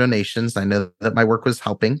getting more donations. I know that my work was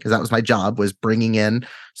helping because that was my job, was bringing in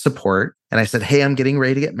support. And I said, "Hey, I'm getting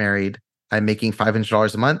ready to get married. I'm making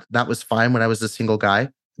 $500 a month." That was fine when I was a single guy,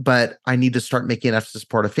 but I need to start making enough to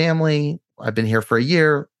support a family. I've been here for a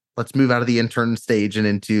year. Let's move out of the intern stage and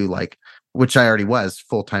into which I already was,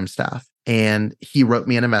 full-time staff. And he wrote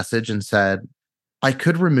me in a message and said, "I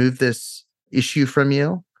could remove this issue from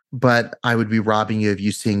you, but I would be robbing you of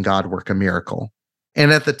you seeing God work a miracle."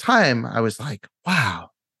 And at the time, I was like, wow.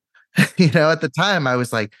 At the time, I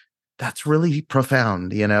was like, that's really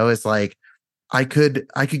profound. It's like, I could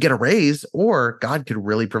get a raise or God could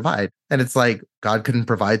really provide. And it's like, God couldn't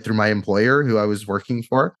provide through my employer who I was working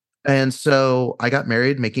for. And so I got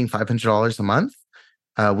married making $500 a month.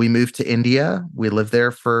 We moved to India. We lived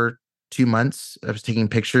there for 2 months. I was taking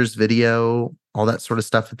pictures, video, all that sort of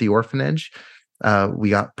stuff at the orphanage. We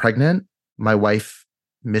got pregnant. My wife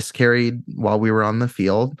miscarried while we were on the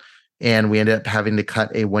field, and we ended up having to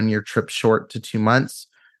cut a 1-year trip short to 2 months.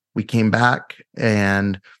 We came back,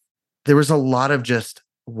 and there was a lot of just,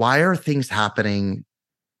 why are things happening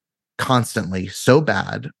constantly so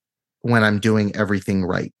bad when I'm doing everything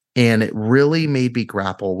right? And it really made me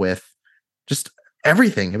grapple with just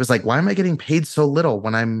everything. It was like, why am I getting paid so little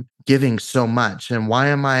when I'm giving so much? And why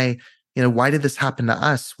am I why did this happen to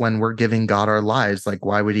us when we're giving God our lives? Like,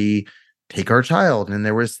 why would he take our child? And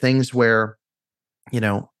there was things where,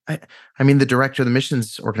 the director of the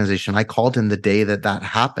missions organization, I called him the day that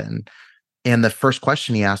happened. And the first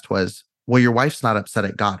question he asked was, well, your wife's not upset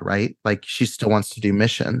at God, right? Like she still wants to do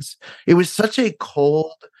missions. It was such a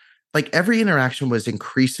cold, every interaction was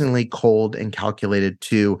increasingly cold and calculated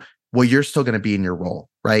to, well, you're still going to be in your role,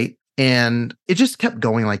 right? And it just kept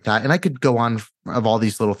going like that. And I could go on of all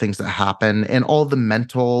these little things that happen and all the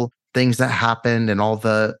mental things that happened and all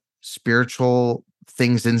the spiritual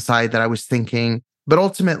things inside that I was thinking. But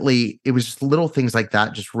ultimately, it was just little things like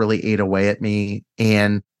that just really ate away at me.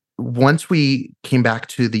 And once we came back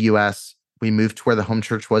to the US, we moved to where the home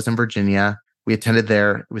church was in Virginia. We attended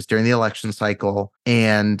there. It was during the election cycle.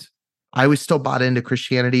 And I was still bought into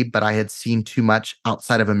Christianity, but I had seen too much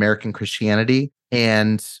outside of American Christianity.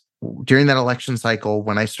 And during that election cycle,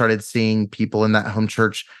 when I started seeing people in that home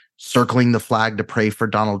church circling the flag to pray for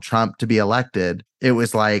Donald Trump to be elected, it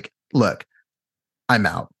was like, look, I'm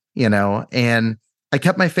out, and I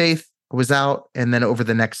kept my faith, was out. And then over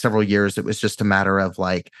the next several years, it was just a matter of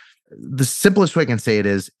like, the simplest way I can say it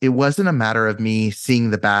is, it wasn't a matter of me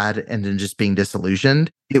seeing the bad and then just being disillusioned.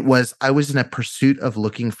 It was, I was in a pursuit of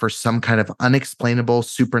looking for some kind of unexplainable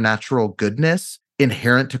supernatural goodness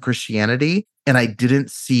inherent to Christianity. And I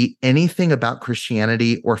didn't see anything about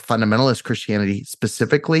Christianity or fundamentalist Christianity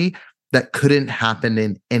specifically that couldn't happen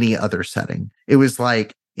in any other setting. It was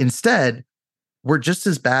like, instead, we're just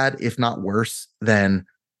as bad, if not worse, than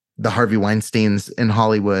the Harvey Weinsteins in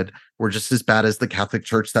Hollywood. We're just as bad as the Catholic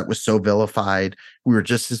Church that was so vilified. We were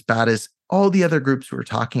just as bad as all the other groups we were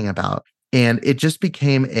talking about. And it just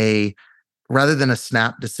became rather than a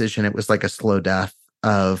snap decision, it was like a slow death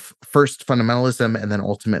of first fundamentalism and then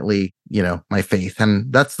ultimately, my faith.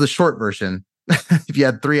 And that's the short version. If you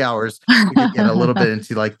had 3 hours, we could get a little bit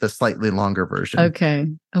into like the slightly longer version. Okay.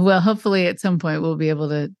 Well, hopefully at some point we'll be able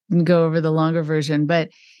to go over the longer version, but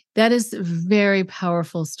that is a very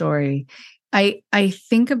powerful story. I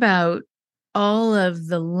think about all of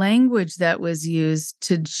the language that was used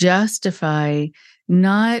to justify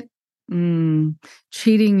not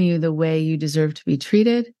treating you the way you deserve to be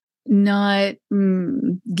treated, not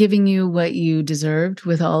giving you what you deserved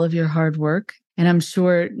with all of your hard work. And I'm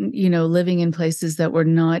sure, living in places that were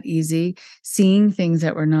not easy, seeing things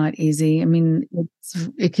that were not easy. I mean,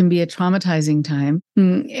 it can be a traumatizing time.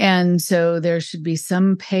 And so there should be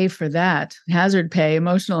some pay for that, hazard pay,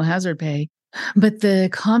 emotional hazard pay. But the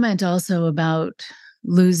comment also about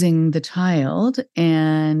losing the child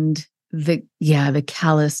and the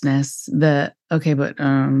callousness, okay, but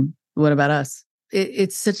what about us?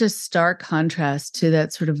 It's such a stark contrast to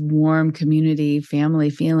that sort of warm community family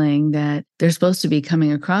feeling that they're supposed to be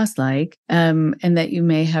coming across like, and that you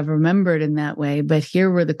may have remembered in that way. But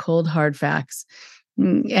here were the cold, hard facts.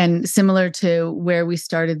 And similar to where we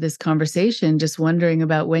started this conversation, just wondering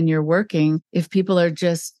about when you're working, if people are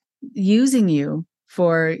just using you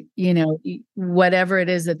for, whatever it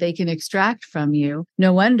is that they can extract from you,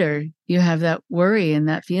 no wonder you have that worry and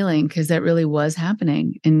that feeling, because that really was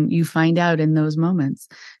happening. And you find out in those moments.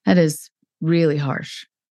 That is really harsh.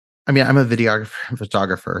 I mean, I'm a videographer,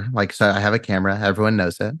 photographer. So I have a camera, everyone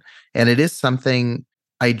knows it. And it is something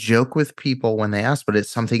I joke with people when they ask, but it's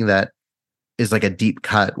something that is like a deep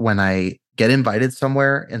cut when I get invited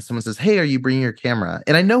somewhere and someone says, "Hey, are you bringing your camera?"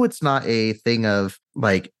 And I know it's not a thing of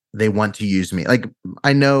like, they want to use me. Like,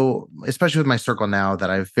 I know, especially with my circle now that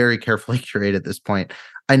I've very carefully curated at this point,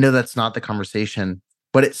 I know that's not the conversation,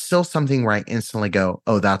 but it's still something where I instantly go,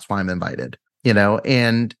 oh, that's why I'm invited,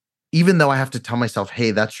 And even though I have to tell myself,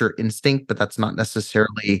 hey, that's your instinct, but that's not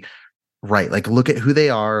necessarily right. Like, look at who they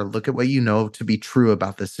are, look at what you know to be true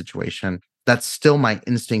about this situation. That's still my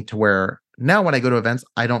instinct, to where now when I go to events,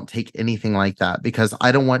 I don't take anything like that, because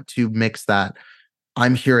I don't want to mix that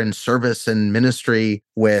I'm here in service and ministry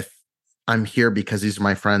with I'm here because these are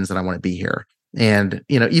my friends and I want to be here. And,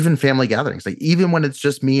 even family gatherings, like even when it's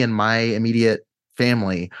just me and my immediate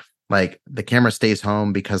family, like the camera stays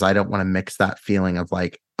home, because I don't want to mix that feeling of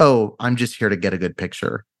like, oh, I'm just here to get a good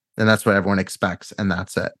picture. And that's what everyone expects. And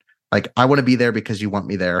that's it. Like, I want to be there because you want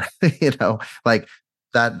me there, like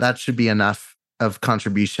that should be enough of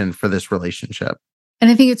contribution for this relationship. And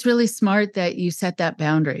I think it's really smart that you set that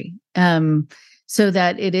boundary. So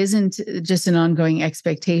that it isn't just an ongoing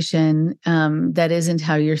expectation, that isn't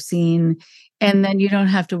how you're seen. And then you don't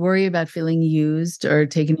have to worry about feeling used or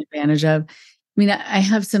taken advantage of. I mean, I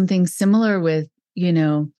have something similar with,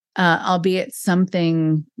 albeit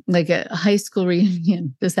something like a high school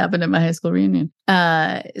reunion. This happened at my high school reunion.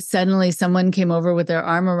 Suddenly someone came over with their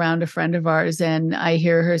arm around a friend of ours, and I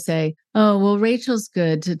hear her say, "Oh, well, Rachel's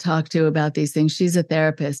good to talk to about these things. She's a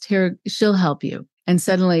therapist. Here, she'll help you." And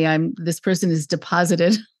suddenly this person is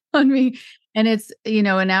deposited on me. And it's,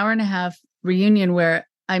 an hour and a half reunion where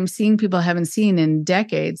I'm seeing people I haven't seen in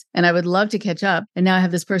decades, and I would love to catch up. And now I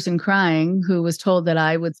have this person crying who was told that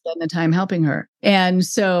I would spend the time helping her. And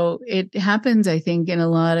so it happens, I think, in a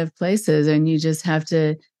lot of places. And you just have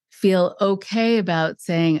to feel okay about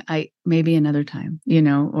saying, maybe another time,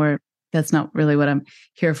 or that's not really what I'm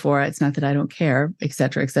here for. It's not that I don't care, et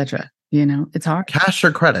cetera, et cetera. It's hard. Cash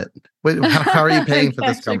or credit? How are you paying for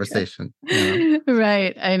this conversation?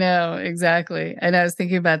 Right. I know. Exactly. And I was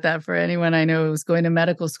thinking about that for anyone I know who's going to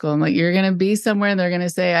medical school. I'm like, you're going to be somewhere and they're going to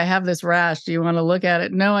say, I have this rash. Do you want to look at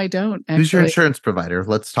it? No, I don't. Actually. Who's your insurance provider?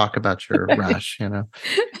 Let's talk about your rash,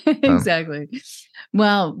 Exactly.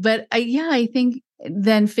 Well, but I think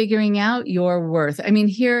then figuring out your worth. I mean,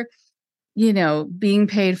 here, being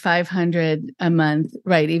paid $500 a month,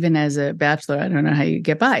 right? Even as a bachelor, I don't know how you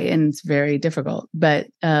get by, and it's very difficult. But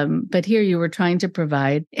here you were trying to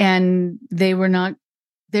provide, and they were not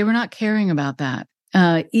caring about that.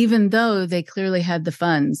 Even though they clearly had the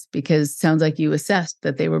funds, because it sounds like you assessed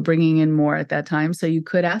that they were bringing in more at that time, so you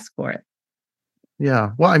could ask for it.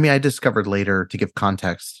 Yeah. Well, I mean, I discovered later, to give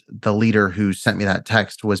context, the leader who sent me that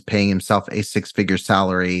text was paying himself a six-figure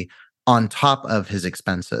salary on top of his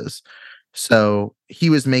expenses. So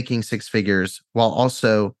he was making six figures while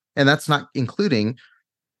also, and that's not including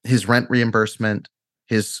his rent reimbursement,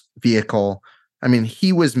 his vehicle. I mean,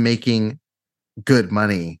 he was making good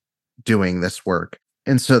money doing this work.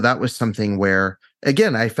 And so that was something where,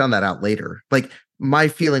 again, I found that out later. Like, my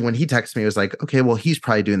feeling when he texted me was like, okay, well, he's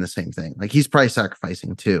probably doing the same thing. Like, he's probably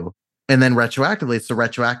sacrificing too. And then retroactively, it's the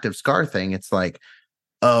retroactive scar thing. It's like,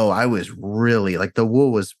 oh, I was really like, the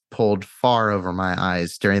wool was pulled far over my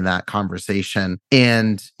eyes during that conversation.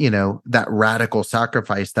 And, that radical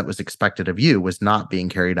sacrifice that was expected of you was not being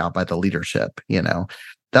carried out by the leadership.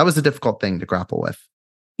 That was a difficult thing to grapple with.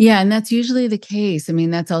 Yeah, and that's usually the case. I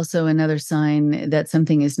mean, that's also another sign that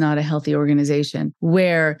something is not a healthy organization,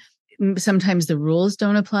 where sometimes the rules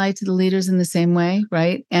don't apply to the leaders in the same way,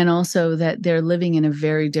 right? And also that they're living in a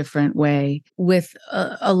very different way with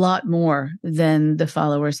a lot more than the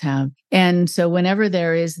followers have. And so whenever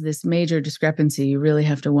there is this major discrepancy, you really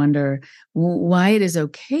have to wonder why it is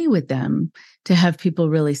okay with them to have people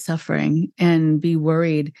really suffering and be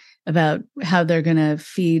worried about how they're going to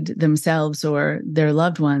feed themselves or their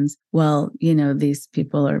loved ones. Well, these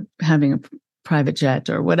people are having a private jet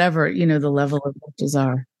or whatever, the level of riches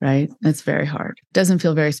are, right? That's very hard. Doesn't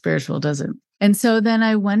feel very spiritual, does it? And so then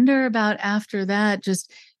I wonder about after that,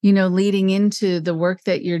 just, leading into the work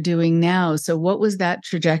that you're doing now. So what was that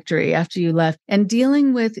trajectory after you left, and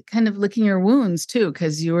dealing with kind of licking your wounds too,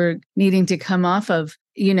 because you were needing to come off of,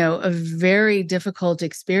 a very difficult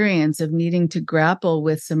experience of needing to grapple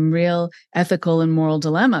with some real ethical and moral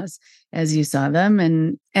dilemmas as you saw them,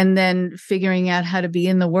 and then figuring out how to be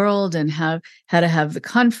in the world and how to have the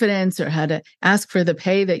confidence or how to ask for the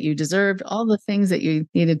pay that you deserved, all the things that you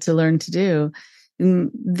needed to learn to do.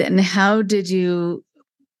 And then how did you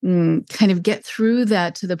kind of get through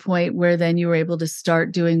that to the point where then you were able to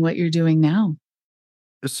start doing what you're doing now?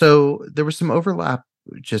 So there was some overlap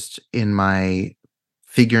just in my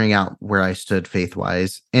figuring out where I stood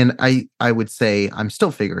faith-wise. And I would say I'm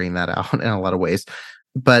still figuring that out in a lot of ways.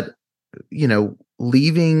 But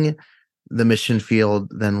leaving the mission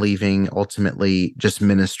field, then leaving ultimately just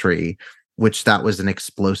ministry, which that was an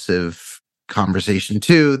explosive conversation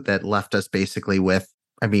too, that left us basically with,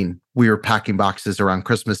 we were packing boxes around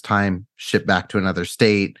Christmas time, shipped back to another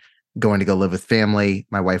state, going to go live with family.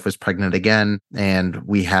 My wife was pregnant again, and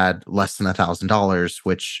we had less than $1,000,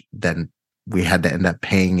 which then we had to end up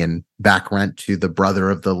paying in back rent to the brother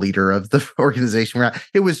of the leader of the organization.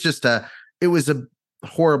 It was a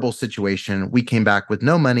horrible situation. We came back with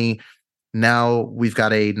no money. Now we've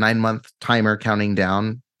got a 9-month timer counting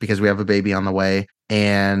down because we have a baby on the way.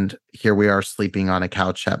 And here we are sleeping on a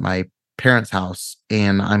couch at my parents' house.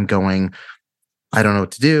 And I'm going, I don't know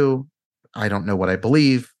what to do. I don't know what I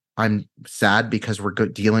believe. I'm sad because we're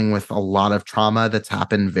dealing with a lot of trauma that's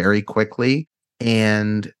happened very quickly.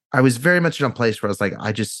 And I was very much in a place where I was like,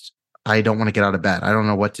 I don't want to get out of bed. I don't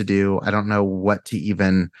know what to do. I don't know what to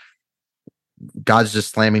even, God's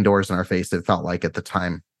just slamming doors in our face, it felt like at the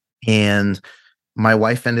time. And my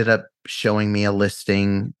wife ended up showing me a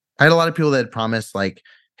listing. I had a lot of people that had promised, like,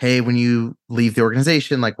 hey, when you leave the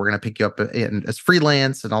organization, like, we're going to pick you up as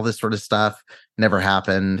freelance and all this sort of stuff. Never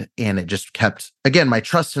happened. And it just kept, again, my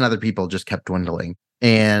trust in other people just kept dwindling.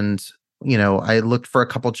 And, I looked for a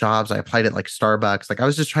couple jobs. I applied at like Starbucks. Like, I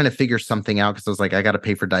was just trying to figure something out because I was like, I got to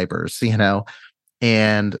pay for diapers,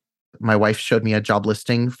 and my wife showed me a job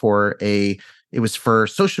listing it was for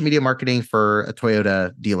social media marketing for a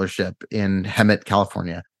Toyota dealership in Hemet,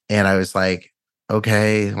 California. And I was like,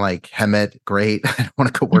 okay, like Hemet, great. I don't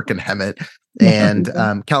want to go work in Hemet. And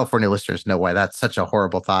California listeners know why that's such a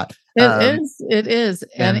horrible thought. It is.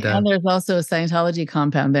 And there's also a Scientology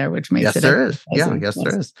compound there, which makes it. There is. Yeah, yes,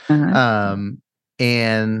 there is. Uh-huh.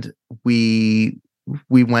 And we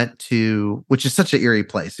went to, which is such an eerie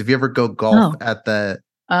place. If you ever go golf at the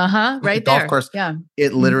right golf there. course, yeah,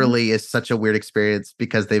 it literally is such a weird experience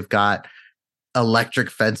because they've got electric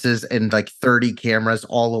fences and like 30 cameras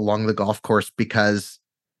all along the golf course because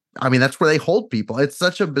that's where they hold people. It's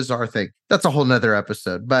such a bizarre thing. That's a whole nother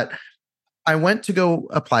episode. But I went to go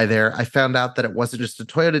apply there. I found out that it wasn't just a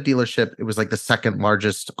Toyota dealership. It was like the second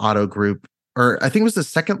largest auto group, or I think it was the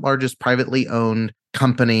second largest privately owned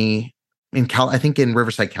company I think in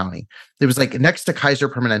Riverside County. It was like next to Kaiser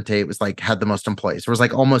Permanente, it was like had the most employees. There was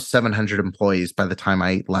like almost 700 employees by the time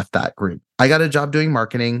I left that group. I got a job doing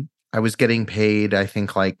marketing. I was getting paid, I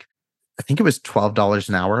think it was $12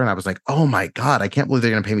 an hour. And I was like, oh my God, I can't believe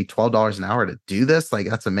they're going to pay me $12 an hour to do this. Like,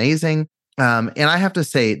 that's amazing. And I have to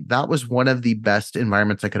say, that was one of the best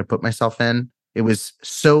environments I could have put myself in. It was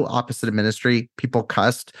so opposite of ministry. People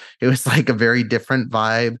cussed. It was like a very different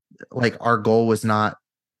vibe. Like, our goal was not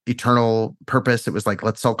eternal purpose. It was like,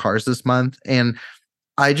 let's sell cars this month. And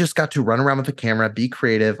I just got to run around with the camera, be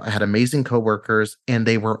creative. I had amazing coworkers, and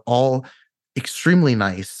they were all extremely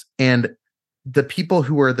nice. And the people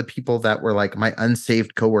who were the people that were like my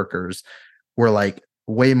unsaved coworkers were like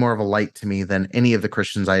way more of a light to me than any of the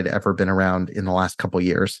Christians I had ever been around in the last couple of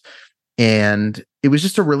years. And it was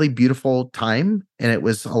just a really beautiful time, and it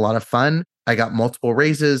was a lot of fun. I got multiple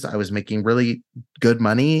raises. I was making really good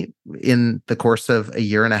money in the course of a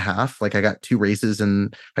year and a half. Like, I got 2 raises,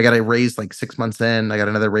 and I got a raise like 6 months in. I got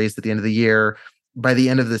another raise at the end of the year. By the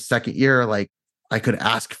end of the second year, like, I could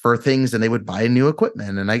ask for things and they would buy new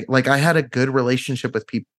equipment. And I had a good relationship with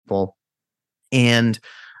people. And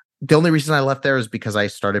the only reason I left there is because I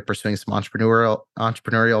started pursuing some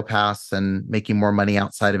entrepreneurial paths and making more money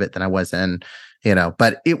outside of it than I was in,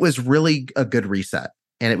 but it was really a good reset.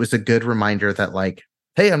 And it was a good reminder that, like,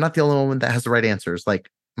 hey, I'm not the only one that has the right answers.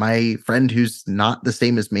 Like, my friend who's not the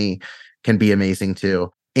same as me can be amazing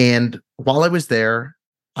too. And while I was there,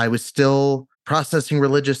 I was still processing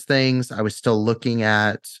religious things. I was still looking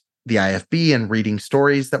at the IFB and reading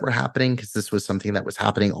stories that were happening, because this was something that was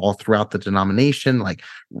happening all throughout the denomination, like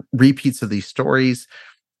repeats of these stories.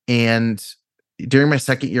 And during my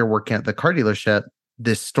second year working at the car dealership,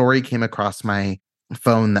 this story came across my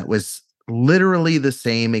phone that was literally the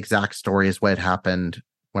same exact story as what had happened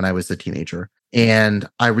when I was a teenager. And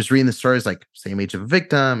I was reading the stories, like, same age of a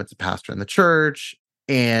victim, it's a pastor in the church.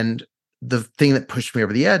 And the thing that pushed me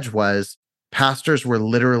over the edge was pastors were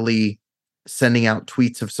literally sending out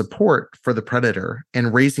tweets of support for the predator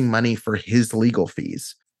and raising money for his legal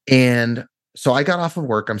fees. And so I got off of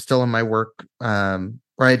work. I'm still in my work, or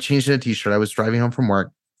I had changed in a t-shirt. I was driving home from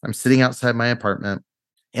work. I'm sitting outside my apartment,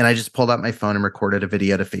 and I just pulled out my phone and recorded a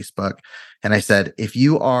video to Facebook. And I said,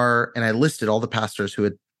 and I listed all the pastors who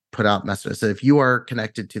had put out messages. I said, if you are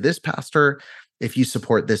connected to this pastor, if you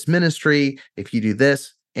support this ministry, if you do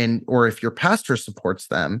this, or if your pastor supports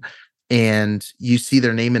them, and you see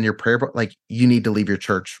their name in your prayer book, like, you need to leave your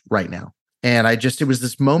church right now. And it was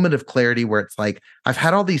this moment of clarity where it's like, I've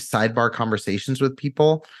had all these sidebar conversations with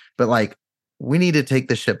people, but like, we need to take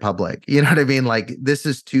this shit public. You know what I mean? Like, this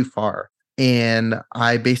is too far. And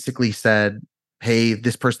I basically said, hey,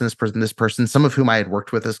 this person, some of whom I had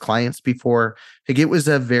worked with as clients before, like, it was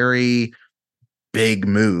a very big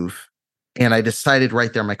move. And I decided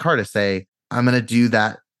right there in my car to say, I'm going to do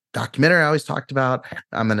that documentary I always talked about.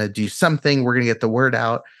 I'm going to do something. We're going to get the word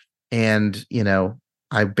out. And,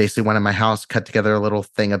 I basically went in my house, cut together a little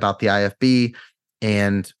thing about the IFB.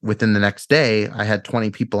 And within the next day, I had 20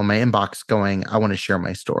 people in my inbox going, I want to share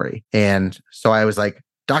my story. And so I was like,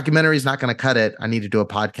 documentary is not going to cut it. I need to do a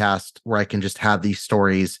podcast where I can just have these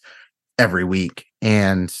stories every week.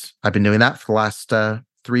 And I've been doing that for the last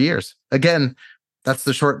 3 years. Again, that's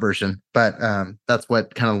the short version, but that's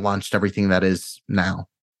what kind of launched everything that is now.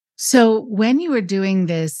 So when you were doing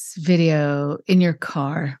this video in your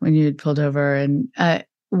car, when you had pulled over, and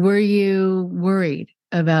were you worried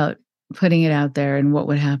about putting it out there and what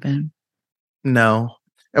would happen? No.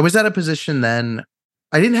 I was at a position then.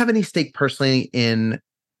 I didn't have any stake personally in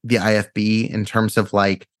the IFB in terms of,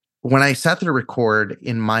 like, when I sat there to record,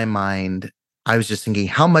 in my mind, I was just thinking,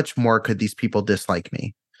 how much more could these people dislike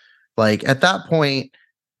me? Like, at that point,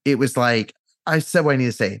 it was like, I said what I need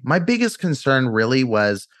to say. My biggest concern really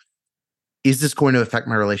was, is this going to affect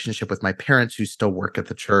my relationship with my parents who still work at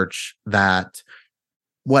the church? That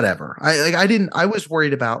whatever. I was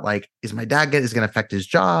worried about, like, is my dad is going to affect his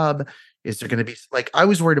job? Is there going to be, like, I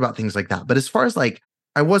was worried about things like that. But as far as, like,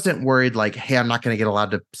 I wasn't worried, like, hey, I'm not going to get allowed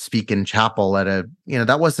to speak in chapel at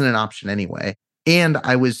that wasn't an option anyway. And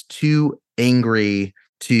I was too angry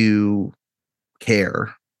to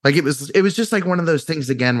care. Like, it was just like one of those things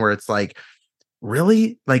again, where it's like,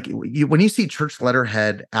 really? Like, when you see church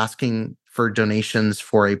letterhead asking for donations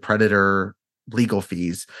for a predator legal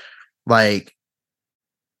fees, like,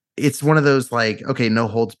 it's one of those, like, okay, no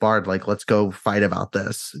holds barred, like, let's go fight about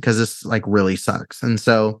this, because this, like, really sucks. And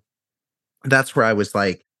so that's where I was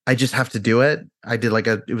like, I just have to do it. I did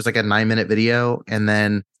it was like a 9-minute video. And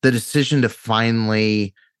then the decision to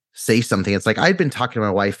finally say something. It's like I'd been talking to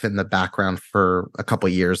my wife in the background for a couple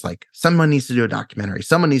of years, like someone needs to do a documentary,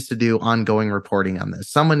 someone needs to do ongoing reporting on this,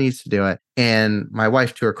 someone needs to do it. And my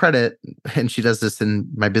wife, to her credit, and she does this in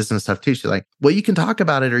my business stuff too, she's like, well, you can talk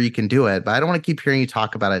about it or you can do it, but I don't want to keep hearing you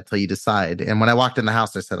talk about it till you decide. And when I walked in the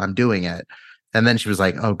house, I said, I'm doing it. And then she was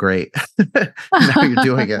like, oh, great. Now you're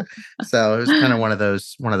doing it. So it was kind of one of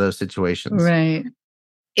those situations. Right.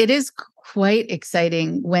 It is quite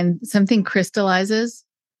exciting when something crystallizes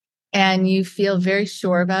and you feel very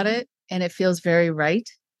sure about it and it feels very right.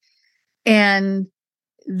 And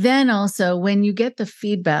then also when you get the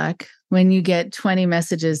feedback, when you get 20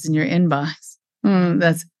 messages in your inbox,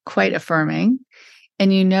 that's quite affirming.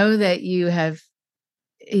 And you know that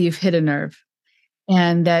you've hit a nerve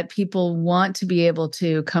and that people want to be able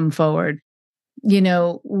to come forward.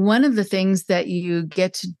 One of the things that you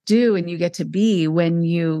get to do and you get to be when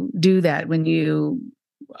you do that, when you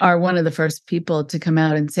are one of the first people to come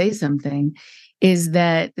out and say something, is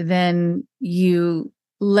that then you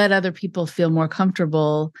let other people feel more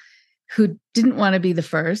comfortable who didn't want to be the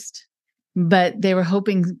first, but they were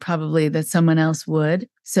hoping probably that someone else would,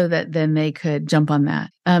 so that then they could jump on that.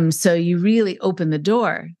 So you really open the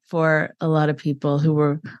door for a lot of people who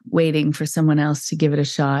were waiting for someone else to give it a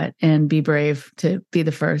shot and be brave to be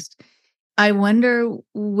the first. I wonder,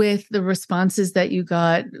 with the responses that you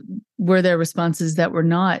got, were there responses that were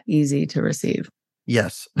not easy to receive?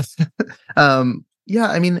 Yes. Yeah,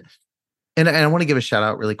 I mean, and I want to give a shout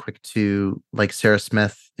out really quick to like Sarah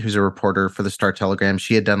Smith, who's a reporter for the Star Telegram.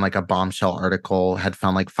 She had done like a bombshell article, had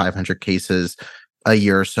found like 500 cases a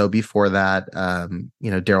year or so before that.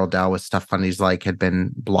 Daryl Dow with Stuff Fundies had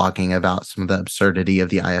been blogging about some of the absurdity of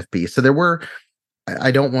the IFB. So there were,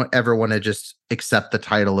 I don't ever want to just accept the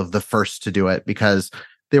title of the first to do it, because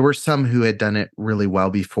there were some who had done it really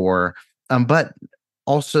well before. But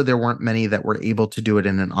also there weren't many that were able to do it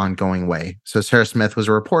in an ongoing way. So Sarah Smith was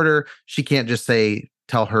a reporter. She can't just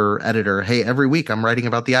tell her editor, hey, every week I'm writing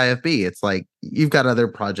about the IFB. It's like, you've got other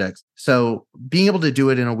projects. So being able to do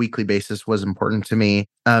it in a weekly basis was important to me.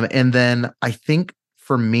 And then I think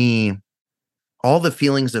for me, all the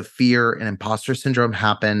feelings of fear and imposter syndrome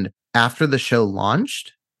happened after the show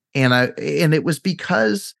launched. And it was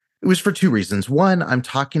because it was for two reasons. One, I'm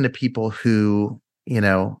talking to people who, and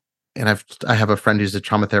I have a friend who's a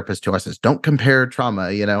trauma therapist who says, don't compare trauma,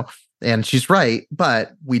 and she's right,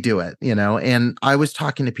 but we do it, and I was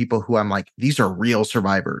talking to people who I'm like, these are real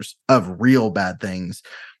survivors of real bad things.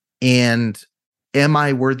 And am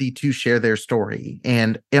I worthy to share their story?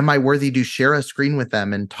 And am I worthy to share a screen with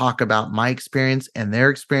them and talk about my experience and their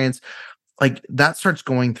experience? Like, that starts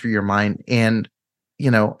going through your mind. And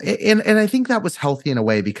and I think that was healthy in a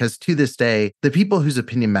way, because to this day, the people whose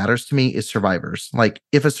opinion matters to me is survivors. Like,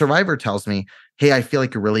 if a survivor tells me, hey, I feel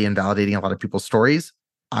like you're really invalidating a lot of people's stories,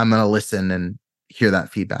 I'm going to listen and hear that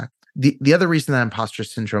feedback. The other reason that imposter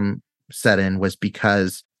syndrome set in was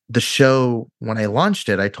because the show, when I launched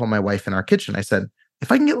it, I told my wife in our kitchen, I said,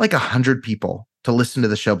 if I can get like 100 people to listen to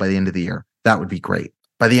the show by the end of the year, that would be great.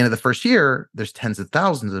 By the end of the first year, there's tens of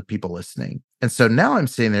thousands of people listening. And so now I'm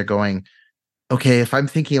sitting there going, okay, if I'm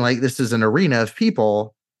thinking like this is an arena of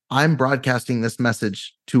people, I'm broadcasting this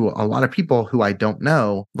message to a lot of people who I don't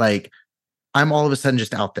know. Like, I'm all of a sudden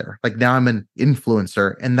just out there. Like, now I'm an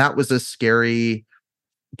influencer. And that was a scary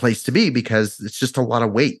place to be, because it's just a lot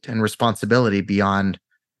of weight and responsibility beyond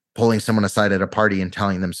pulling someone aside at a party and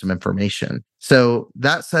telling them some information. So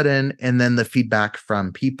that set in. And then the feedback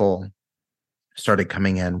from people started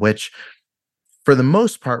coming in, which for the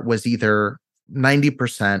most part was either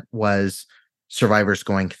 90% was survivors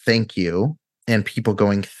going, thank you, and people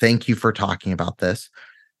going, thank you for talking about this.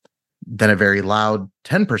 Then a very loud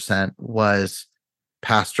 10% was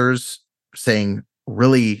pastors saying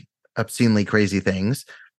really obscenely crazy things.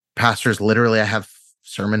 Pastors, literally, I have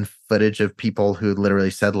sermon footage of people who literally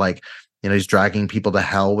said, like, he's dragging people to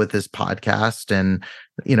hell with this podcast, and,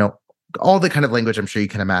 all the kind of language I'm sure you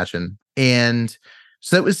can imagine. And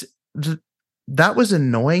so that was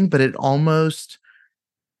annoying, but it almost,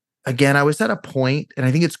 again, I was at a point, and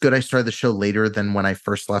I think it's good I started the show later than when I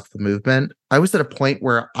first left the movement. I was at a point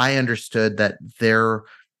where I understood that their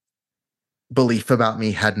belief about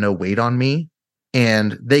me had no weight on me,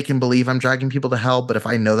 and they can believe I'm dragging people to hell. But if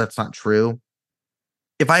I know that's not true,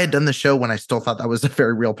 if I had done the show when I still thought that was a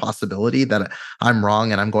very real possibility, that I'm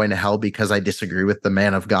wrong and I'm going to hell because I disagree with the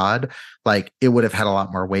man of God, like, it would have had a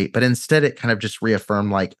lot more weight. But instead, it kind of just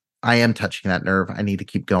reaffirmed, like, I am touching that nerve. I need to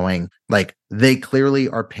keep going. Like, they clearly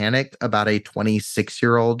are panicked about a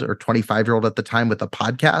 26-year-old or 25-year-old at the time with a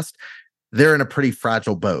podcast. they're in a pretty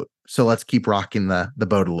fragile boat. So let's keep rocking the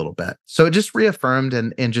boat a little bit. So it just reaffirmed,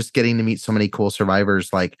 and just getting to meet so many cool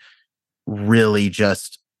survivors, like really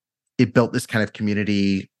just, it built this kind of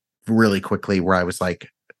community really quickly where I was like,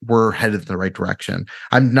 we're headed in the right direction.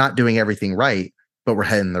 I'm not doing everything right, but we're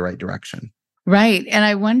heading in the right direction. Right. And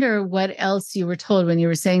I wonder what else you were told when you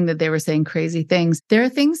were saying that they were saying crazy things. There are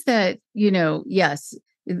things that, yes,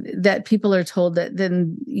 that people are told that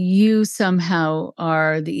then you somehow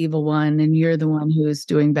are the evil one and you're the one who's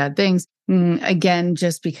doing bad things. Again,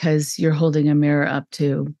 just because you're holding a mirror up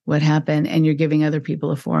to what happened and you're giving other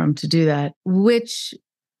people a forum to do that, which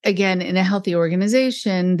again, in a healthy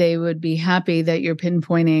organization, they would be happy that you're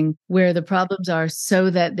pinpointing where the problems are so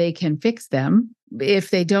that they can fix them. If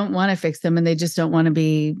they don't want to fix them and they just don't want to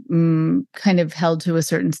be kind of held to a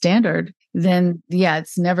certain standard, then yeah,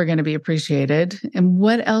 it's never going to be appreciated. And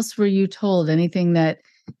what else were you told? Anything that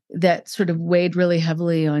sort of weighed really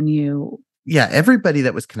heavily on you? Yeah, everybody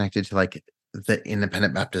that was connected to like the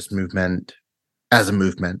Independent Baptist movement as a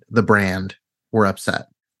movement, the brand, were upset.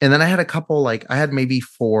 And then I had a couple, like I had maybe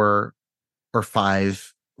 4 or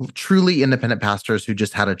 5 truly independent pastors who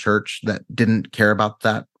just had a church that didn't care about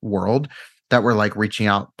that world, that were like reaching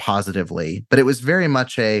out positively. But it was very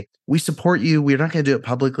much we support you. We're not going to do it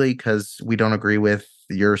publicly because we don't agree with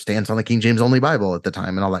your stance on the King James only Bible at the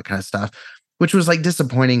time and all that kind of stuff, which was like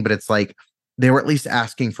disappointing. But it's like, they were at least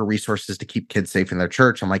asking for resources to keep kids safe in their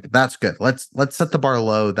church. I'm like, that's good. Let's set the bar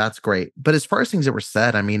low. That's great. But as far as things that were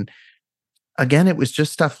said, I mean, again, it was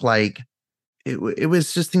just stuff like, it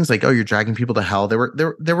was just things like, oh, you're dragging people to hell.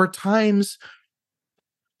 There were times,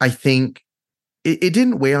 I think, it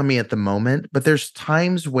didn't weigh on me at the moment, but there's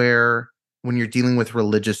times where when you're dealing with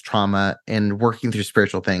religious trauma and working through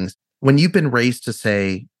spiritual things, when you've been raised to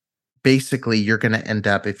say, basically, you're going to end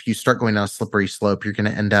up, if you start going down a slippery slope, you're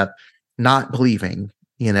going to end up not believing,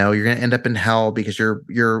 you're going to end up in hell because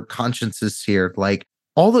your conscience is seared, like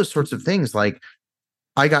all those sorts of things. Like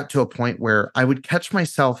I got to a point where I would catch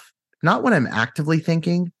myself, not when I'm actively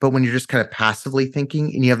thinking, but when you're just kind of passively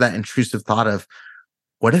thinking and you have that intrusive thought of,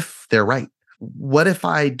 what if they're right? What if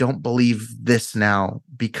I don't believe this now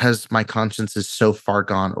because my conscience is so far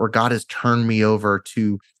gone, or God has turned me over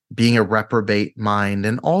to being a reprobate mind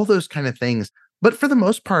and all those kind of things. But for the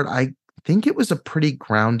most part, I think it was a pretty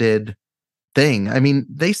grounded thing. I mean,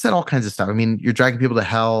 they said all kinds of stuff. I mean, you're dragging people to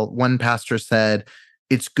hell. One pastor said,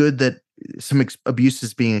 it's good that some abuse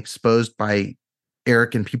is being exposed by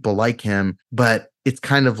Eric and people like him, but it's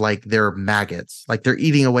kind of like they're maggots, like they're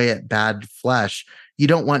eating away at bad flesh. You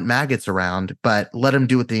don't want maggots around, but let them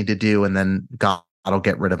do what they need to do, and then God will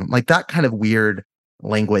get rid of them. Like that kind of weird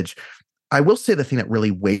language. I will say the thing that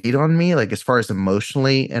really weighed on me, like as far as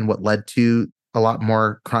emotionally and what led to a lot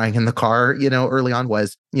more crying in the car, early on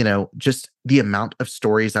was, just the amount of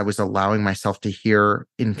stories I was allowing myself to hear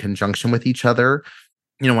in conjunction with each other.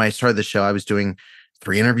 When I started the show, I was doing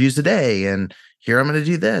 3 interviews a day, and here I'm going to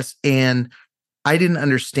do this. And I didn't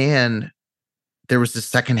understand there was this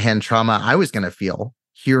secondhand trauma I was going to feel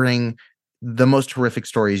hearing the most horrific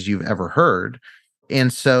stories you've ever heard.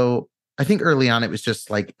 And so I think early on, it was just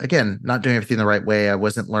like, again, not doing everything the right way. I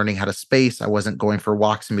wasn't learning how to space. I wasn't going for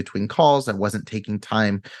walks in between calls. I wasn't taking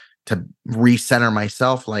time to recenter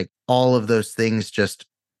myself. Like all of those things just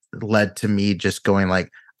led to me just going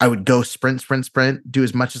like, I would go sprint, do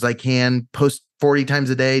as much as I can, post 40 times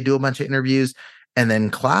a day, do a bunch of interviews, and then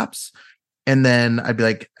collapse. And then I'd be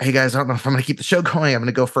like, hey guys, I don't know if I'm going to keep the show going. I'm going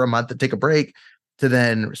to go for a month and take a break, to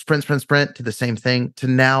then sprint to the same thing, to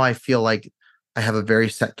now I feel like I have a very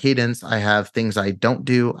set cadence. I have things I don't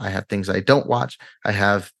do. I have things I don't watch. I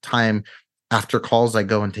have time after calls. I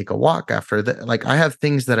go and take a walk after that. Like I have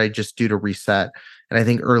things that I just do to reset. And I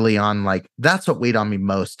think early on, like that's what weighed on me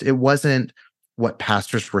most. It wasn't what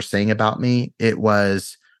pastors were saying about me. It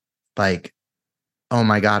was like, oh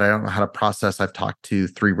my God, I don't know how to process. I've talked to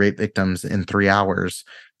 3 rape victims in 3 hours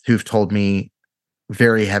who've told me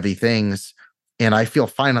very heavy things. And I feel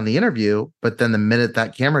fine on the interview. But then the minute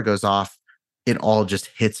that camera goes off, it all just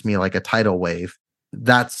hits me like a tidal wave.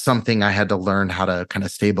 That's something I had to learn how to kind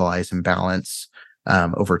of stabilize and balance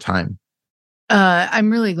over time. I'm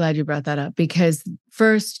really glad you brought that up, because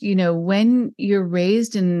first, when you're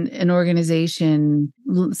raised in an organization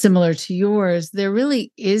similar to yours, there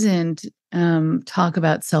really isn't talk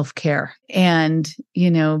about self-care and,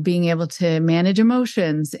 being able to manage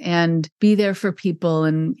emotions and be there for people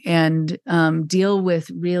and deal with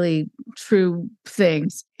really true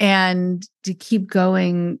things, and to keep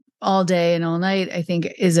going all day and all night, I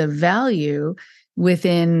think is a value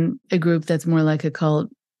within a group that's more like a cult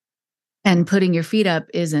And putting your feet up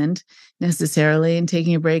isn't necessarily, and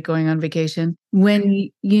taking a break, going on vacation. When,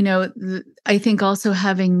 I think also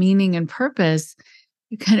having meaning and purpose,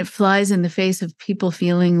 it kind of flies in the face of people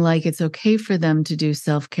feeling like it's okay for them to do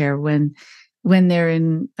self-care when they're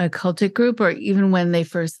in a cultic group, or even when they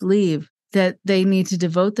first leave, that they need to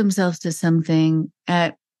devote themselves to something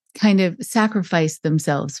at kind of sacrifice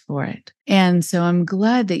themselves for it. And so I'm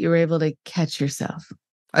glad that you were able to catch yourself.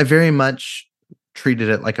 I very much treated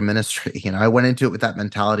it like a ministry. I went into it with that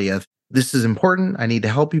mentality of, this is important. I need to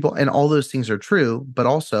help people. And all those things are true, but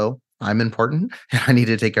also I'm important and I need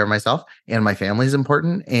to take care of myself, and my family is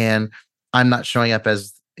important. And I'm not showing up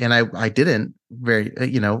and I didn't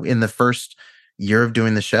in the first year of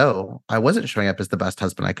doing the show, I wasn't showing up as the best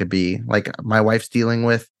husband I could be. Like, my wife's dealing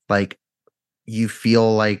with, like, you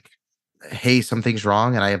feel like, hey, something's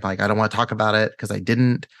wrong. And I don't want to talk about it because I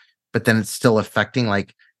didn't, but then it's still affecting,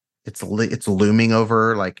 like, it's looming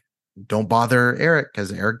over, like, don't bother Eric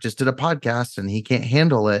because Eric just did a podcast and he can't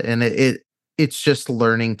handle it. And it's just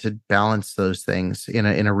learning to balance those things in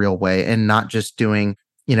a real way, and not just doing,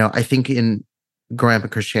 I think in growing up in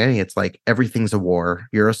Christianity, it's like everything's a war.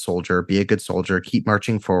 You're a soldier, be a good soldier, keep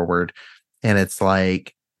marching forward. And it's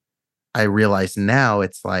like, I realize now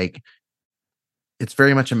it's like, it's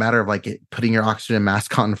very much a matter of like putting your oxygen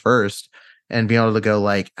mask on first and being able to go,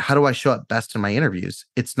 like, how do I show up best in my interviews?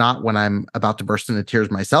 It's not when I'm about to burst into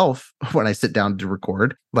tears myself when I sit down to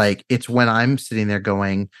record. Like, it's when I'm sitting there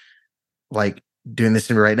going, like, doing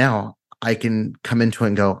this interview right now, I can come into it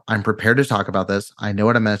and go, I'm prepared to talk about this. I know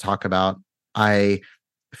what I'm going to talk about. I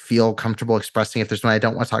feel comfortable expressing if there's one I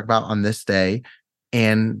don't want to talk about on this day,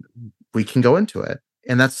 and we can go into it.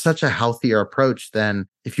 And that's such a healthier approach than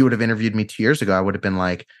if you would have interviewed me 2 years ago. I would have been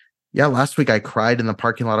like, yeah, last week I cried in the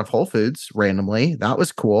parking lot of Whole Foods randomly. That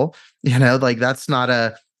was cool. Like, that's not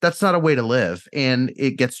a way to live. And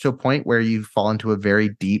it gets to a point where you fall into a very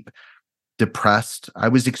deep depressed. I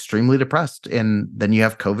was extremely depressed. And then you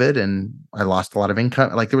have COVID and I lost a lot of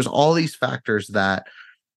income. Like, there was all these factors that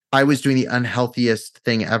I was doing the unhealthiest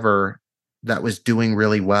thing ever that was doing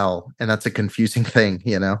really well. And that's a confusing thing,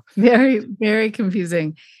 Very, very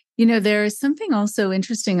confusing. There is something also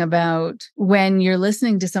interesting about when you're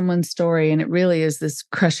listening to someone's story, and it really is this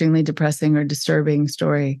crushingly depressing or disturbing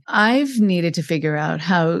story. I've needed to figure out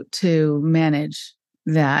how to manage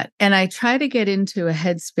that. And I try to get into a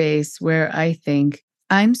headspace where I think,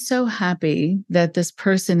 I'm so happy that this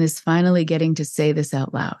person is finally getting to say this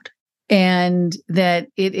out loud, and that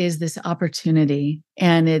it is this opportunity,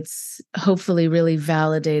 and it's hopefully really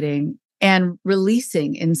validating and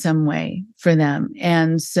releasing in some way for them.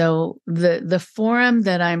 And so the forum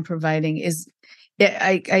that I'm providing is,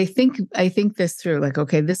 I think this through, like,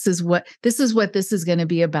 okay, this is what this is going to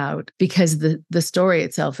be about, because the story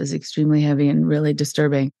itself is extremely heavy and really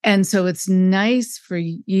disturbing. And so it's nice for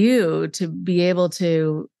you to be able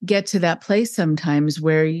to get to that place sometimes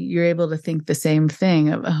where you're able to think the same thing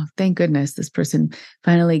of, oh, thank goodness this person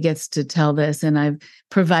finally gets to tell this, and I've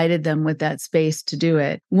provided them with that space to do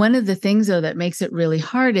it. One of the things, though, that makes it really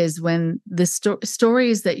hard is when the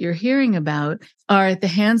stories that you're hearing about are at the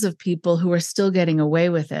hands of people who are still getting away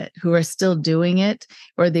with it, who are still doing it,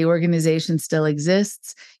 or the organization still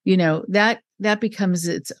exists. That becomes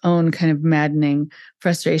its own kind of maddening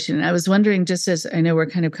frustration. And I was wondering, just as I know we're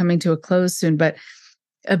kind of coming to a close soon, but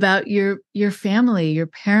about your family, your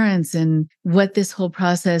parents, and what this whole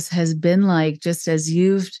process has been like, just as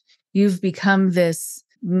you've become this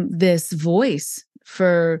voice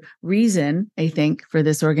for reason, I think, for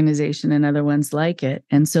this organization and other ones like it.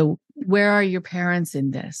 And so where are your parents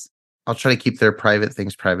in this? I'll try to keep their private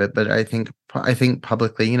things private, but I think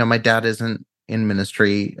publicly, my dad isn't in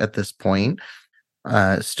ministry at this point,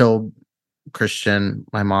 still Christian.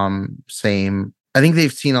 My mom, same. I think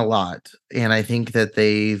they've seen a lot, and I think that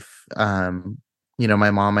they've,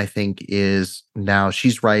 my mom, I think, is now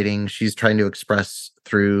she's writing, she's trying to express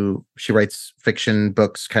she writes fiction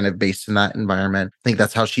books kind of based in that environment. I think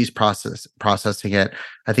that's how she's processing it.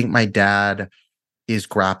 I think my dad is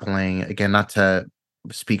grappling, again, not to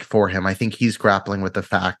speak for him, I think he's grappling with the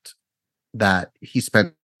fact that he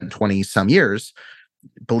spent 20 some years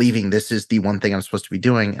believing this is the one thing I'm supposed to be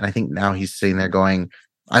doing. And I think now he's sitting there going,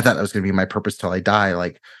 I thought that was going to be my purpose till I die.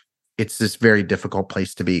 Like, it's this very difficult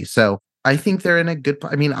place to be. So I think they're in a good,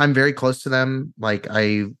 I'm very close to them. Like,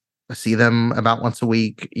 I see them about once a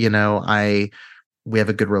week, we have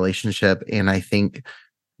a good relationship, and I think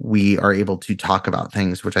we are able to talk about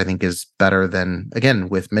things, which I think is better than, again,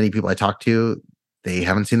 with many people I talk to, they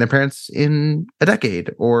haven't seen their parents in a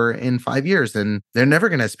decade or in 5 years, and they're never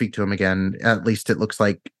going to speak to them again. At least it looks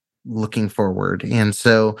like, looking forward. And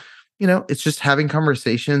so it's just having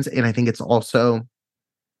conversations. And I think it's also,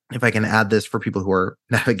 if I can add this for people who are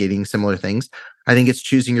navigating similar things, I think it's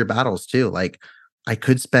choosing your battles too. Like I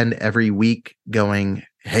could spend every week going,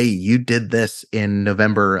 hey, you did this in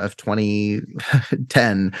November of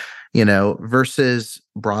 2010, versus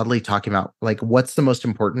broadly talking about like what's the most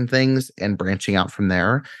important things and branching out from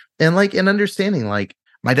there. And understanding like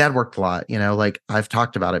my dad worked a lot, like I've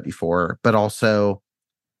talked about it before, but also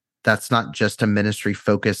that's not just a ministry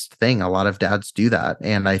focused thing. A lot of dads do that.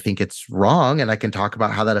 And I think it's wrong. And I can talk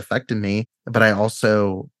about how that affected me. But I'm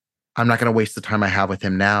not going to waste the time I have with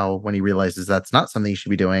him now when he realizes that's not something he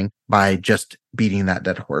should be doing by just beating that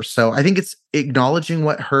dead horse. So I think it's acknowledging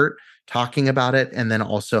what hurt, talking about it, and then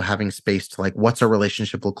also having space to like, what's our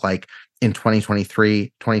relationship look like in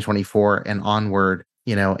 2023, 2024 and onward,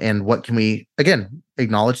 and what can we, again,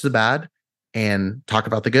 acknowledge the bad and talk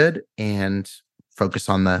about the good and focus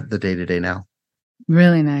on the day-to-day now.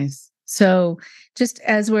 Really nice. So just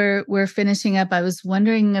as we're finishing up, I was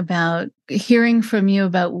wondering about hearing from you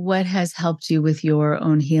about what has helped you with your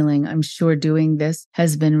own healing. I'm sure doing this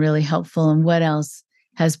has been really helpful. And what else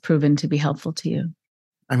has proven to be helpful to you?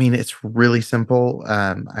 I mean, it's really simple.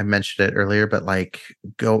 I mentioned it earlier, but like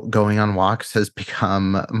going on walks has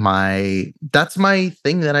become that's my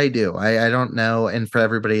thing that I do. I don't know. And for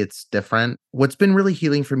everybody, it's different. What's been really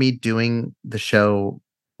healing for me doing the show,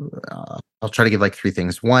 I'll try to give like three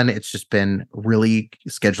things. One, it's just been really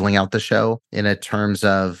scheduling out the show in a terms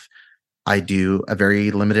of I do a very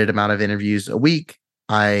limited amount of interviews a week.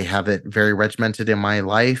 I have it very regimented in my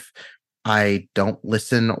life. I don't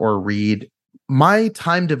listen or read. My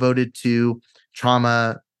time devoted to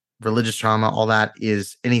trauma, religious trauma, all that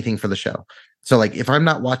is anything for the show. So like if I'm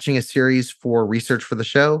not watching a series for research for the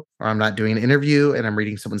show, or I'm not doing an interview and I'm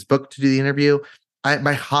reading someone's book to do the interview,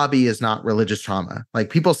 my hobby is not religious trauma. Like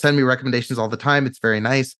people send me recommendations all the time. It's very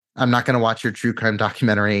nice. I'm not going to watch your true crime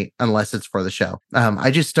documentary unless it's for the show.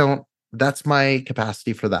 I just don't, that's my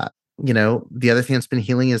capacity for that. The other thing that's been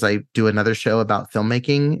healing is I do another show about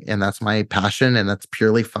filmmaking, and that's my passion and that's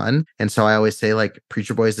purely fun. And so I always say like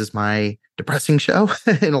Preacher Boys is my depressing show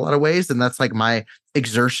in a lot of ways. And that's like my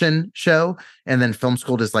exertion show. And then Film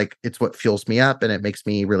School is like, it's what fuels me up and it makes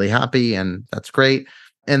me really happy. And that's great.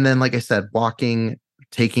 And then, like I said, walking,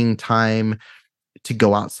 taking time to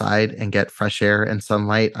go outside and get fresh air and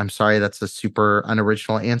sunlight. I'm sorry, that's a super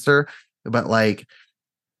unoriginal answer, but like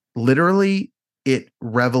literally it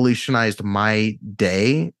revolutionized my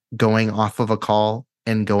day going off of a call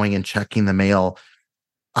and going and checking the mail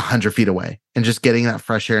 100 feet away and just getting that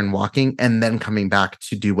fresh air and walking and then coming back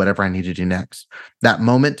to do whatever I need to do next. That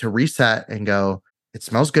moment to reset and go, it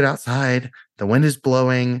smells good outside. The wind is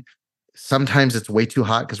blowing. Sometimes it's way too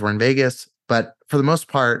hot because we're in Vegas, but for the most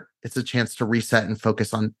part, it's a chance to reset and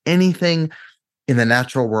focus on anything in the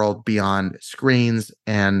natural world beyond screens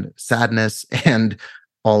and sadness and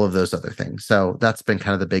all of those other things. So that's been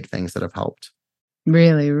kind of the big things that have helped.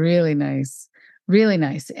 Really, really nice. Really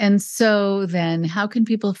nice. And so then how can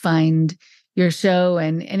people find your show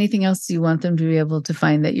and anything else you want them to be able to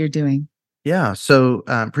find that you're doing? Yeah. So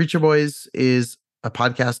Preacher Boys is a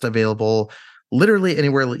podcast available literally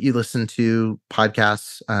anywhere you listen to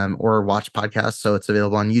podcasts or watch podcasts. So it's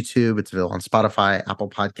available on YouTube, it's available on Spotify, Apple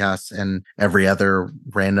Podcasts, and every other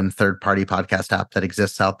random third-party podcast app that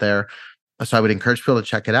exists out there. So I would encourage people to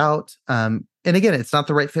check it out. And again, it's not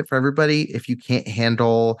the right fit for everybody. If you can't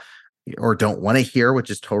handle or don't want to hear, which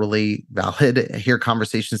is totally valid, hear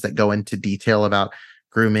conversations that go into detail about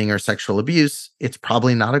grooming or sexual abuse, it's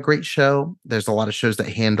probably not a great show. There's a lot of shows that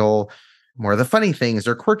handle more of the funny things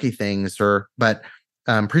or quirky things, but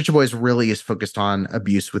Preacher Boys really is focused on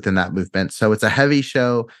abuse within that movement. So it's a heavy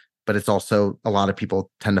show, but it's also a lot of people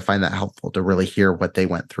tend to find that helpful to really hear what they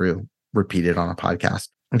went through repeated on a podcast.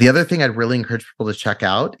 The other thing I'd really encourage people to check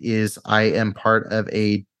out is I am part of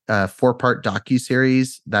a 4-part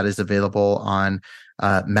docuseries that is available on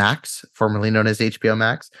Max, formerly known as HBO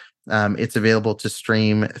Max. It's available to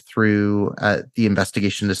stream through the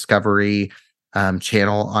Investigation Discovery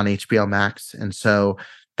channel on HBO Max. And so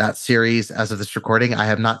that series, as of this recording, I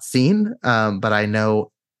have not seen, but I know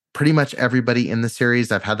pretty much everybody in the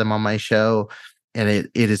series. I've had them on my show, and it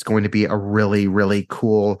is going to be a really, really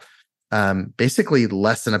cool basically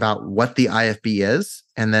lesson about what the IFB is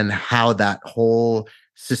and then how that whole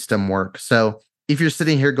system works. So if you're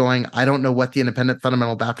sitting here going, I don't know what the Independent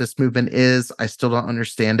Fundamental Baptist movement is, I still don't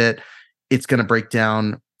understand it, it's going to break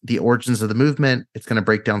down the origins of the movement. It's going to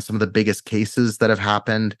break down some of the biggest cases that have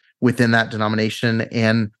happened within that denomination.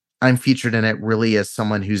 And I'm featured in it really as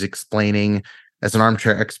someone who's explaining, as an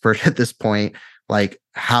armchair expert at this point, like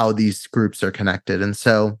how these groups are connected. And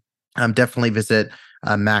so definitely visit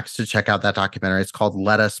Max to check out that documentary. It's called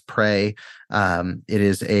Let Us Pray. It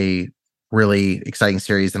is a really exciting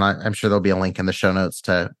series, and I'm sure there'll be a link in the show notes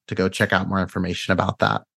to go check out more information about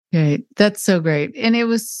that. Great. That's so great. And it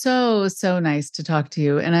was so, so nice to talk to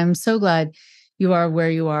you. And I'm so glad you are where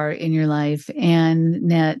you are in your life. And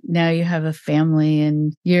now you have a family,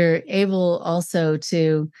 and you're able also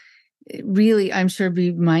to really, I'm sure,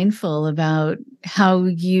 be mindful about how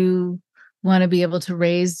you want to be able to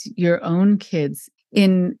raise your own kids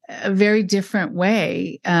in a very different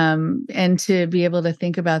way, and to be able to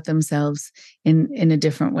think about themselves in a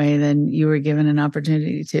different way than you were given an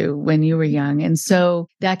opportunity to when you were young. And so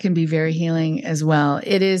that can be very healing as well.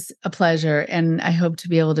 It is a pleasure, and I hope to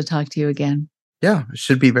be able to talk to you again. Yeah, it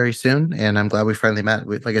should be very soon. And I'm glad we finally met.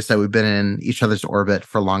 Like I said, we've been in each other's orbit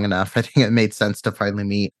for long enough. I think it made sense to finally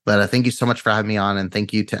meet. But thank you so much for having me on. And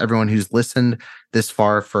thank you to everyone who's listened this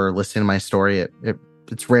far for listening to my story.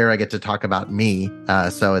 It's rare I get to talk about me.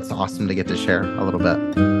 So it's awesome to get to share a little bit.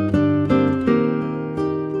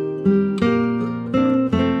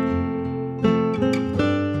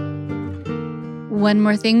 One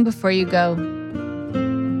more thing before you go.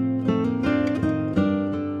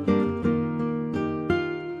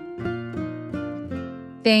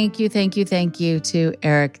 Thank you to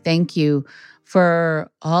Eric. Thank you for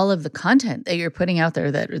all of the content that you're putting out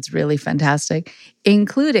there that it's really fantastic,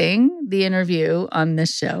 including the interview on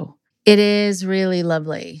this show. It is really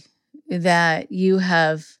lovely that you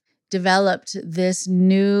have developed this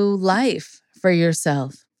new life for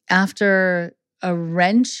yourself after a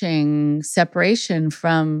wrenching separation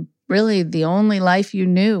from really the only life you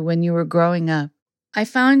knew when you were growing up. I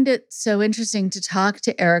found it so interesting to talk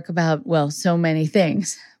to Eric about, well, so many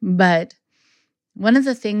things, but one of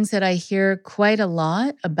the things that I hear quite a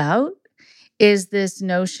lot about is this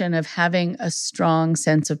notion of having a strong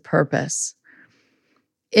sense of purpose.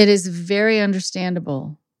 It is very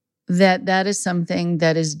understandable that that is something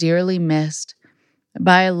that is dearly missed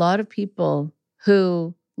by a lot of people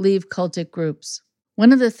who leave cultic groups.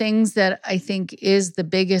 One of the things that I think is the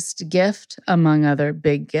biggest gift, among other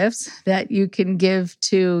big gifts, that you can give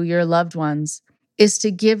to your loved ones is to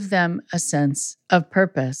give them a sense of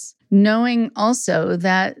purpose, knowing also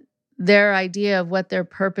that their idea of what their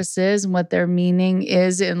purpose is and what their meaning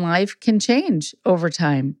is in life can change over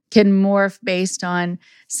time, can morph based on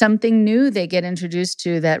something new they get introduced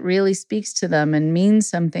to that really speaks to them and means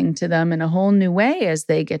something to them in a whole new way as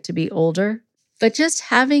they get to be older. But just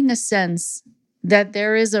having a sense that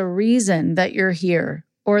there is a reason that you're here,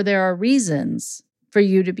 or there are reasons for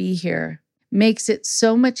you to be here, makes it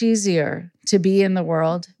so much easier to be in the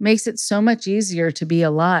world, makes it so much easier to be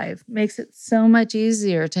alive, makes it so much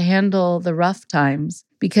easier to handle the rough times,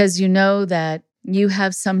 because you know that you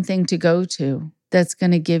have something to go to that's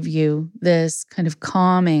going to give you this kind of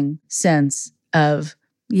calming sense of,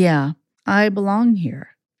 yeah, I belong here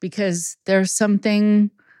because there's something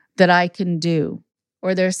that I can do,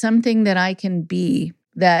 or there's something that I can be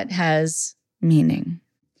that has meaning.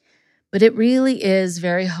 But it really is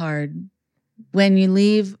very hard when you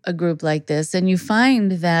leave a group like this and you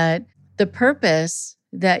find that the purpose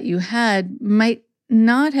that you had might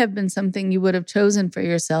not have been something you would have chosen for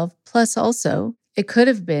yourself. Plus, also, it could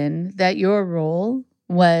have been that your role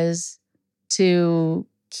was to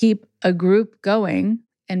keep a group going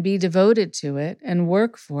and be devoted to it and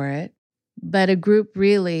work for it, but a group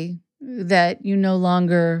really that you no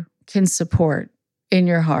longer can support in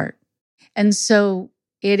your heart. And so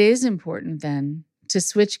it is important then to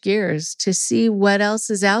switch gears, to see what else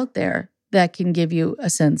is out there that can give you a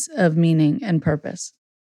sense of meaning and purpose.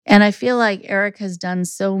 And I feel like Eric has done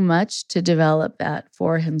so much to develop that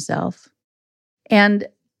for himself. And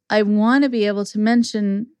I want to be able to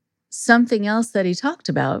mention something else that he talked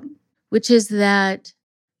about, which is that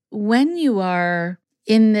when you are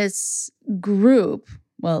in this group,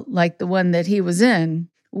 well, like the one that he was in,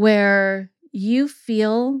 where you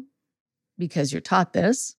feel, because you're taught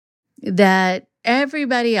this, that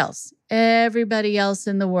everybody else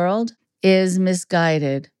in the world is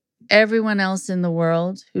misguided. Everyone else in the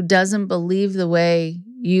world who doesn't believe the way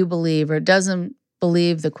you believe or doesn't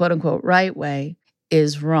believe the quote unquote right way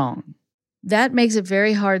is wrong. That makes it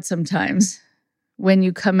very hard sometimes when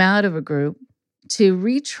you come out of a group to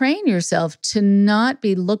retrain yourself to not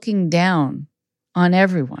be looking down on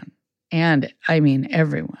everyone. And I mean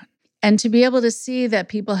everyone. And to be able to see that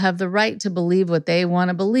people have the right to believe what they want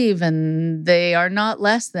to believe, and they are not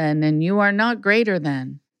less than, and you are not greater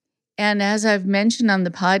than. And as I've mentioned on the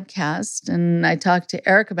podcast, and I talked to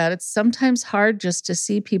Eric about it, it's sometimes hard just to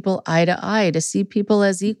see people eye to eye, to see people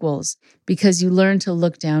as equals, because you learn to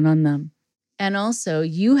look down on them. And also,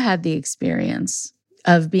 you had the experience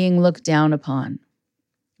of being looked down upon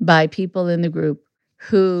by people in the group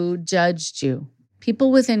who judged you.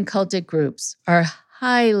 People within cultic groups are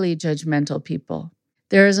highly judgmental people.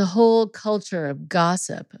 There is a whole culture of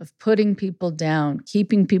gossip, of putting people down,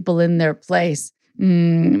 keeping people in their place,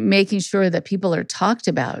 making sure that people are talked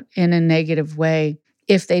about in a negative way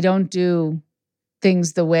if they don't do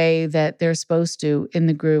things the way that they're supposed to in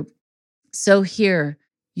the group. So here,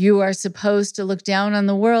 you are supposed to look down on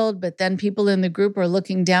the world, but then people in the group are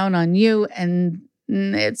looking down on you. And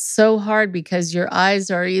it's so hard because your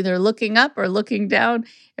eyes are either looking up or looking down.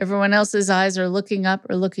 Everyone else's eyes are looking up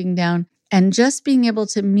or looking down. And just being able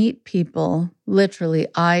to meet people literally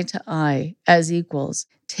eye to eye as equals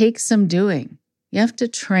takes some doing. You have to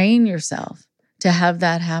train yourself to have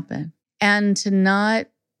that happen and to not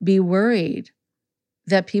be worried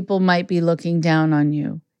that people might be looking down on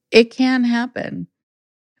you. It can happen,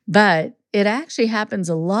 but it actually happens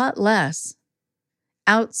a lot less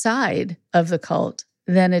outside of the cult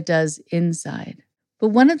than it does inside. But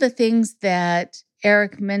one of the things that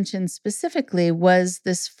Eric mentioned specifically was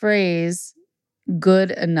this phrase,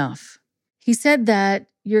 good enough. He said that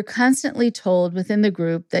you're constantly told within the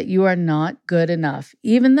group that you are not good enough,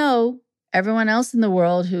 even though everyone else in the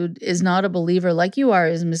world who is not a believer like you are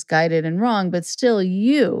is misguided and wrong, but still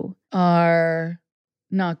you are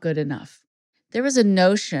not good enough. There was a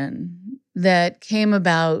notion that came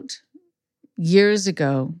about years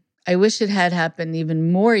ago. I wish it had happened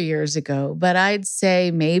even more years ago, but I'd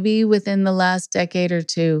say maybe within the last decade or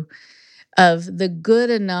two, of the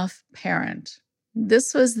good enough parent.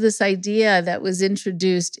 This was this idea that was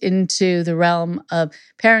introduced into the realm of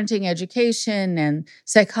parenting education and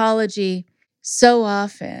psychology. So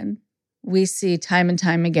often we see time and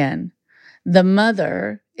time again, the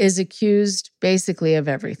mother is accused basically of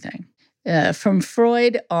everything. From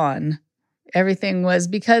Freud on, everything was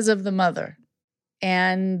because of the mother.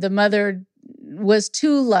 And the mother was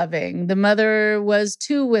too loving. The mother was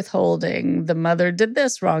too withholding. The mother did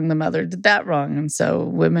this wrong. The mother did that wrong. And so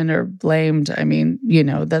women are blamed. I mean,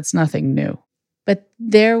 that's nothing new. But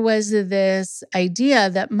there was this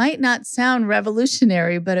idea that might not sound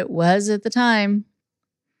revolutionary, but it was at the time,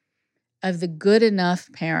 of the good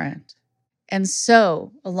enough parent. And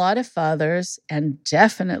so a lot of fathers, and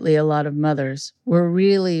definitely a lot of mothers, were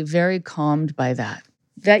really very calmed by that.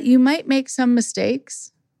 That you might make some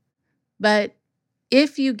mistakes, but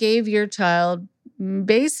if you gave your child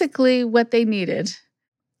basically what they needed,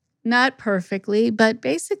 not perfectly, but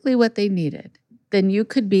basically what they needed, then you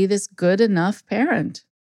could be this good enough parent.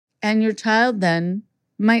 And your child then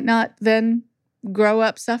might not then grow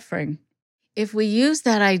up suffering. If we use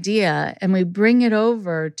that idea and we bring it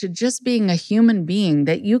over to just being a human being,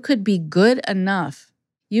 that you could be good enough.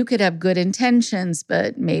 You could have good intentions,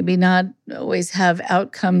 but maybe not always have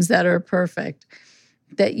outcomes that are perfect.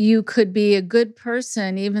 That you could be a good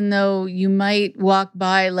person, even though you might walk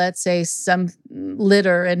by, let's say, some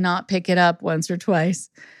litter and not pick it up once or twice.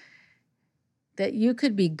 That you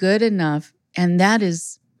could be good enough, and that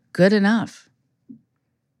is good enough.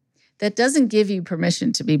 That doesn't give you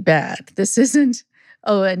permission to be bad. This isn't,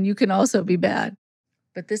 and you can also be bad.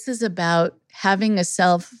 But this is about having a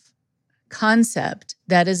self-concept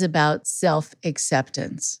that is about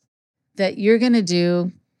self-acceptance. That you're going to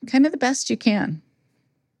do kind of the best you can.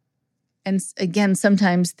 And again,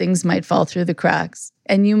 sometimes things might fall through the cracks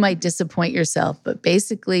and you might disappoint yourself, but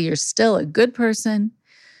basically you're still a good person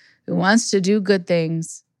who wants to do good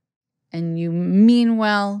things, and you mean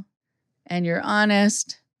well, and you're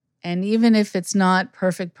honest. And even if it's not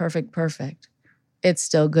perfect, it's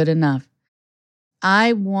still good enough.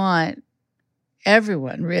 I want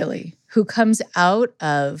everyone really who comes out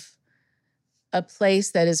of a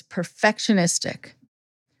place that is perfectionistic,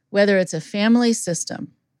 whether it's a family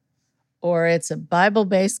system, or it's a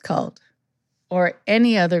Bible-based cult, or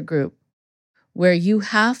any other group where you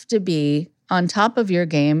have to be on top of your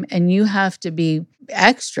game and you have to be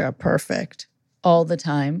extra perfect all the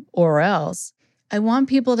time, or else. I want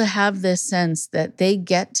people to have this sense that they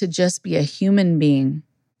get to just be a human being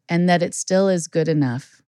and that it still is good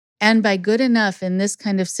enough. And by good enough in this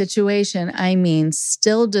kind of situation, I mean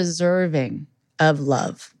still deserving of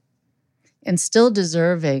love and still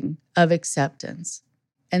deserving of acceptance.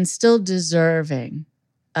 And still deserving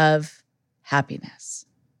of happiness.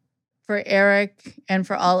 For Eric and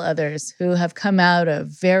for all others who have come out of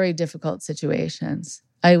very difficult situations,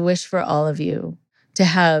 I wish for all of you to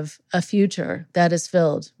have a future that is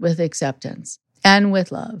filled with acceptance and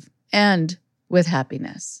with love and with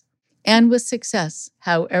happiness and with success,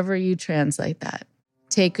 however you translate that.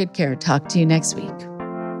 Take good care. Talk to you next week.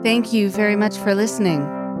 Thank you very much for listening.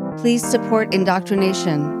 Please support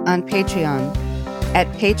Indoctrination on Patreon.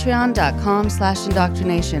 at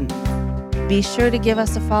patreon.com/indoctrination. Be sure to give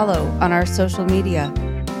us a follow on our social media.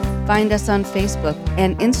 Find us on Facebook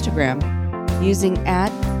and Instagram using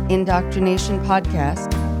 @indoctrination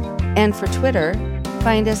podcast. And for Twitter,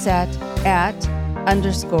 find us at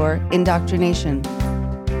 @_indoctrination.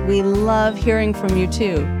 We love hearing from you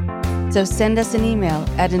too. So send us an email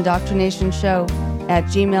at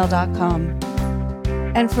indoctrinationshow@gmail.com.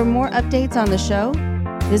 And for more updates on the show,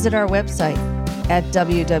 visit our website at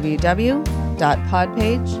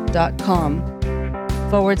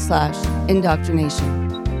www.podpage.com/indoctrination.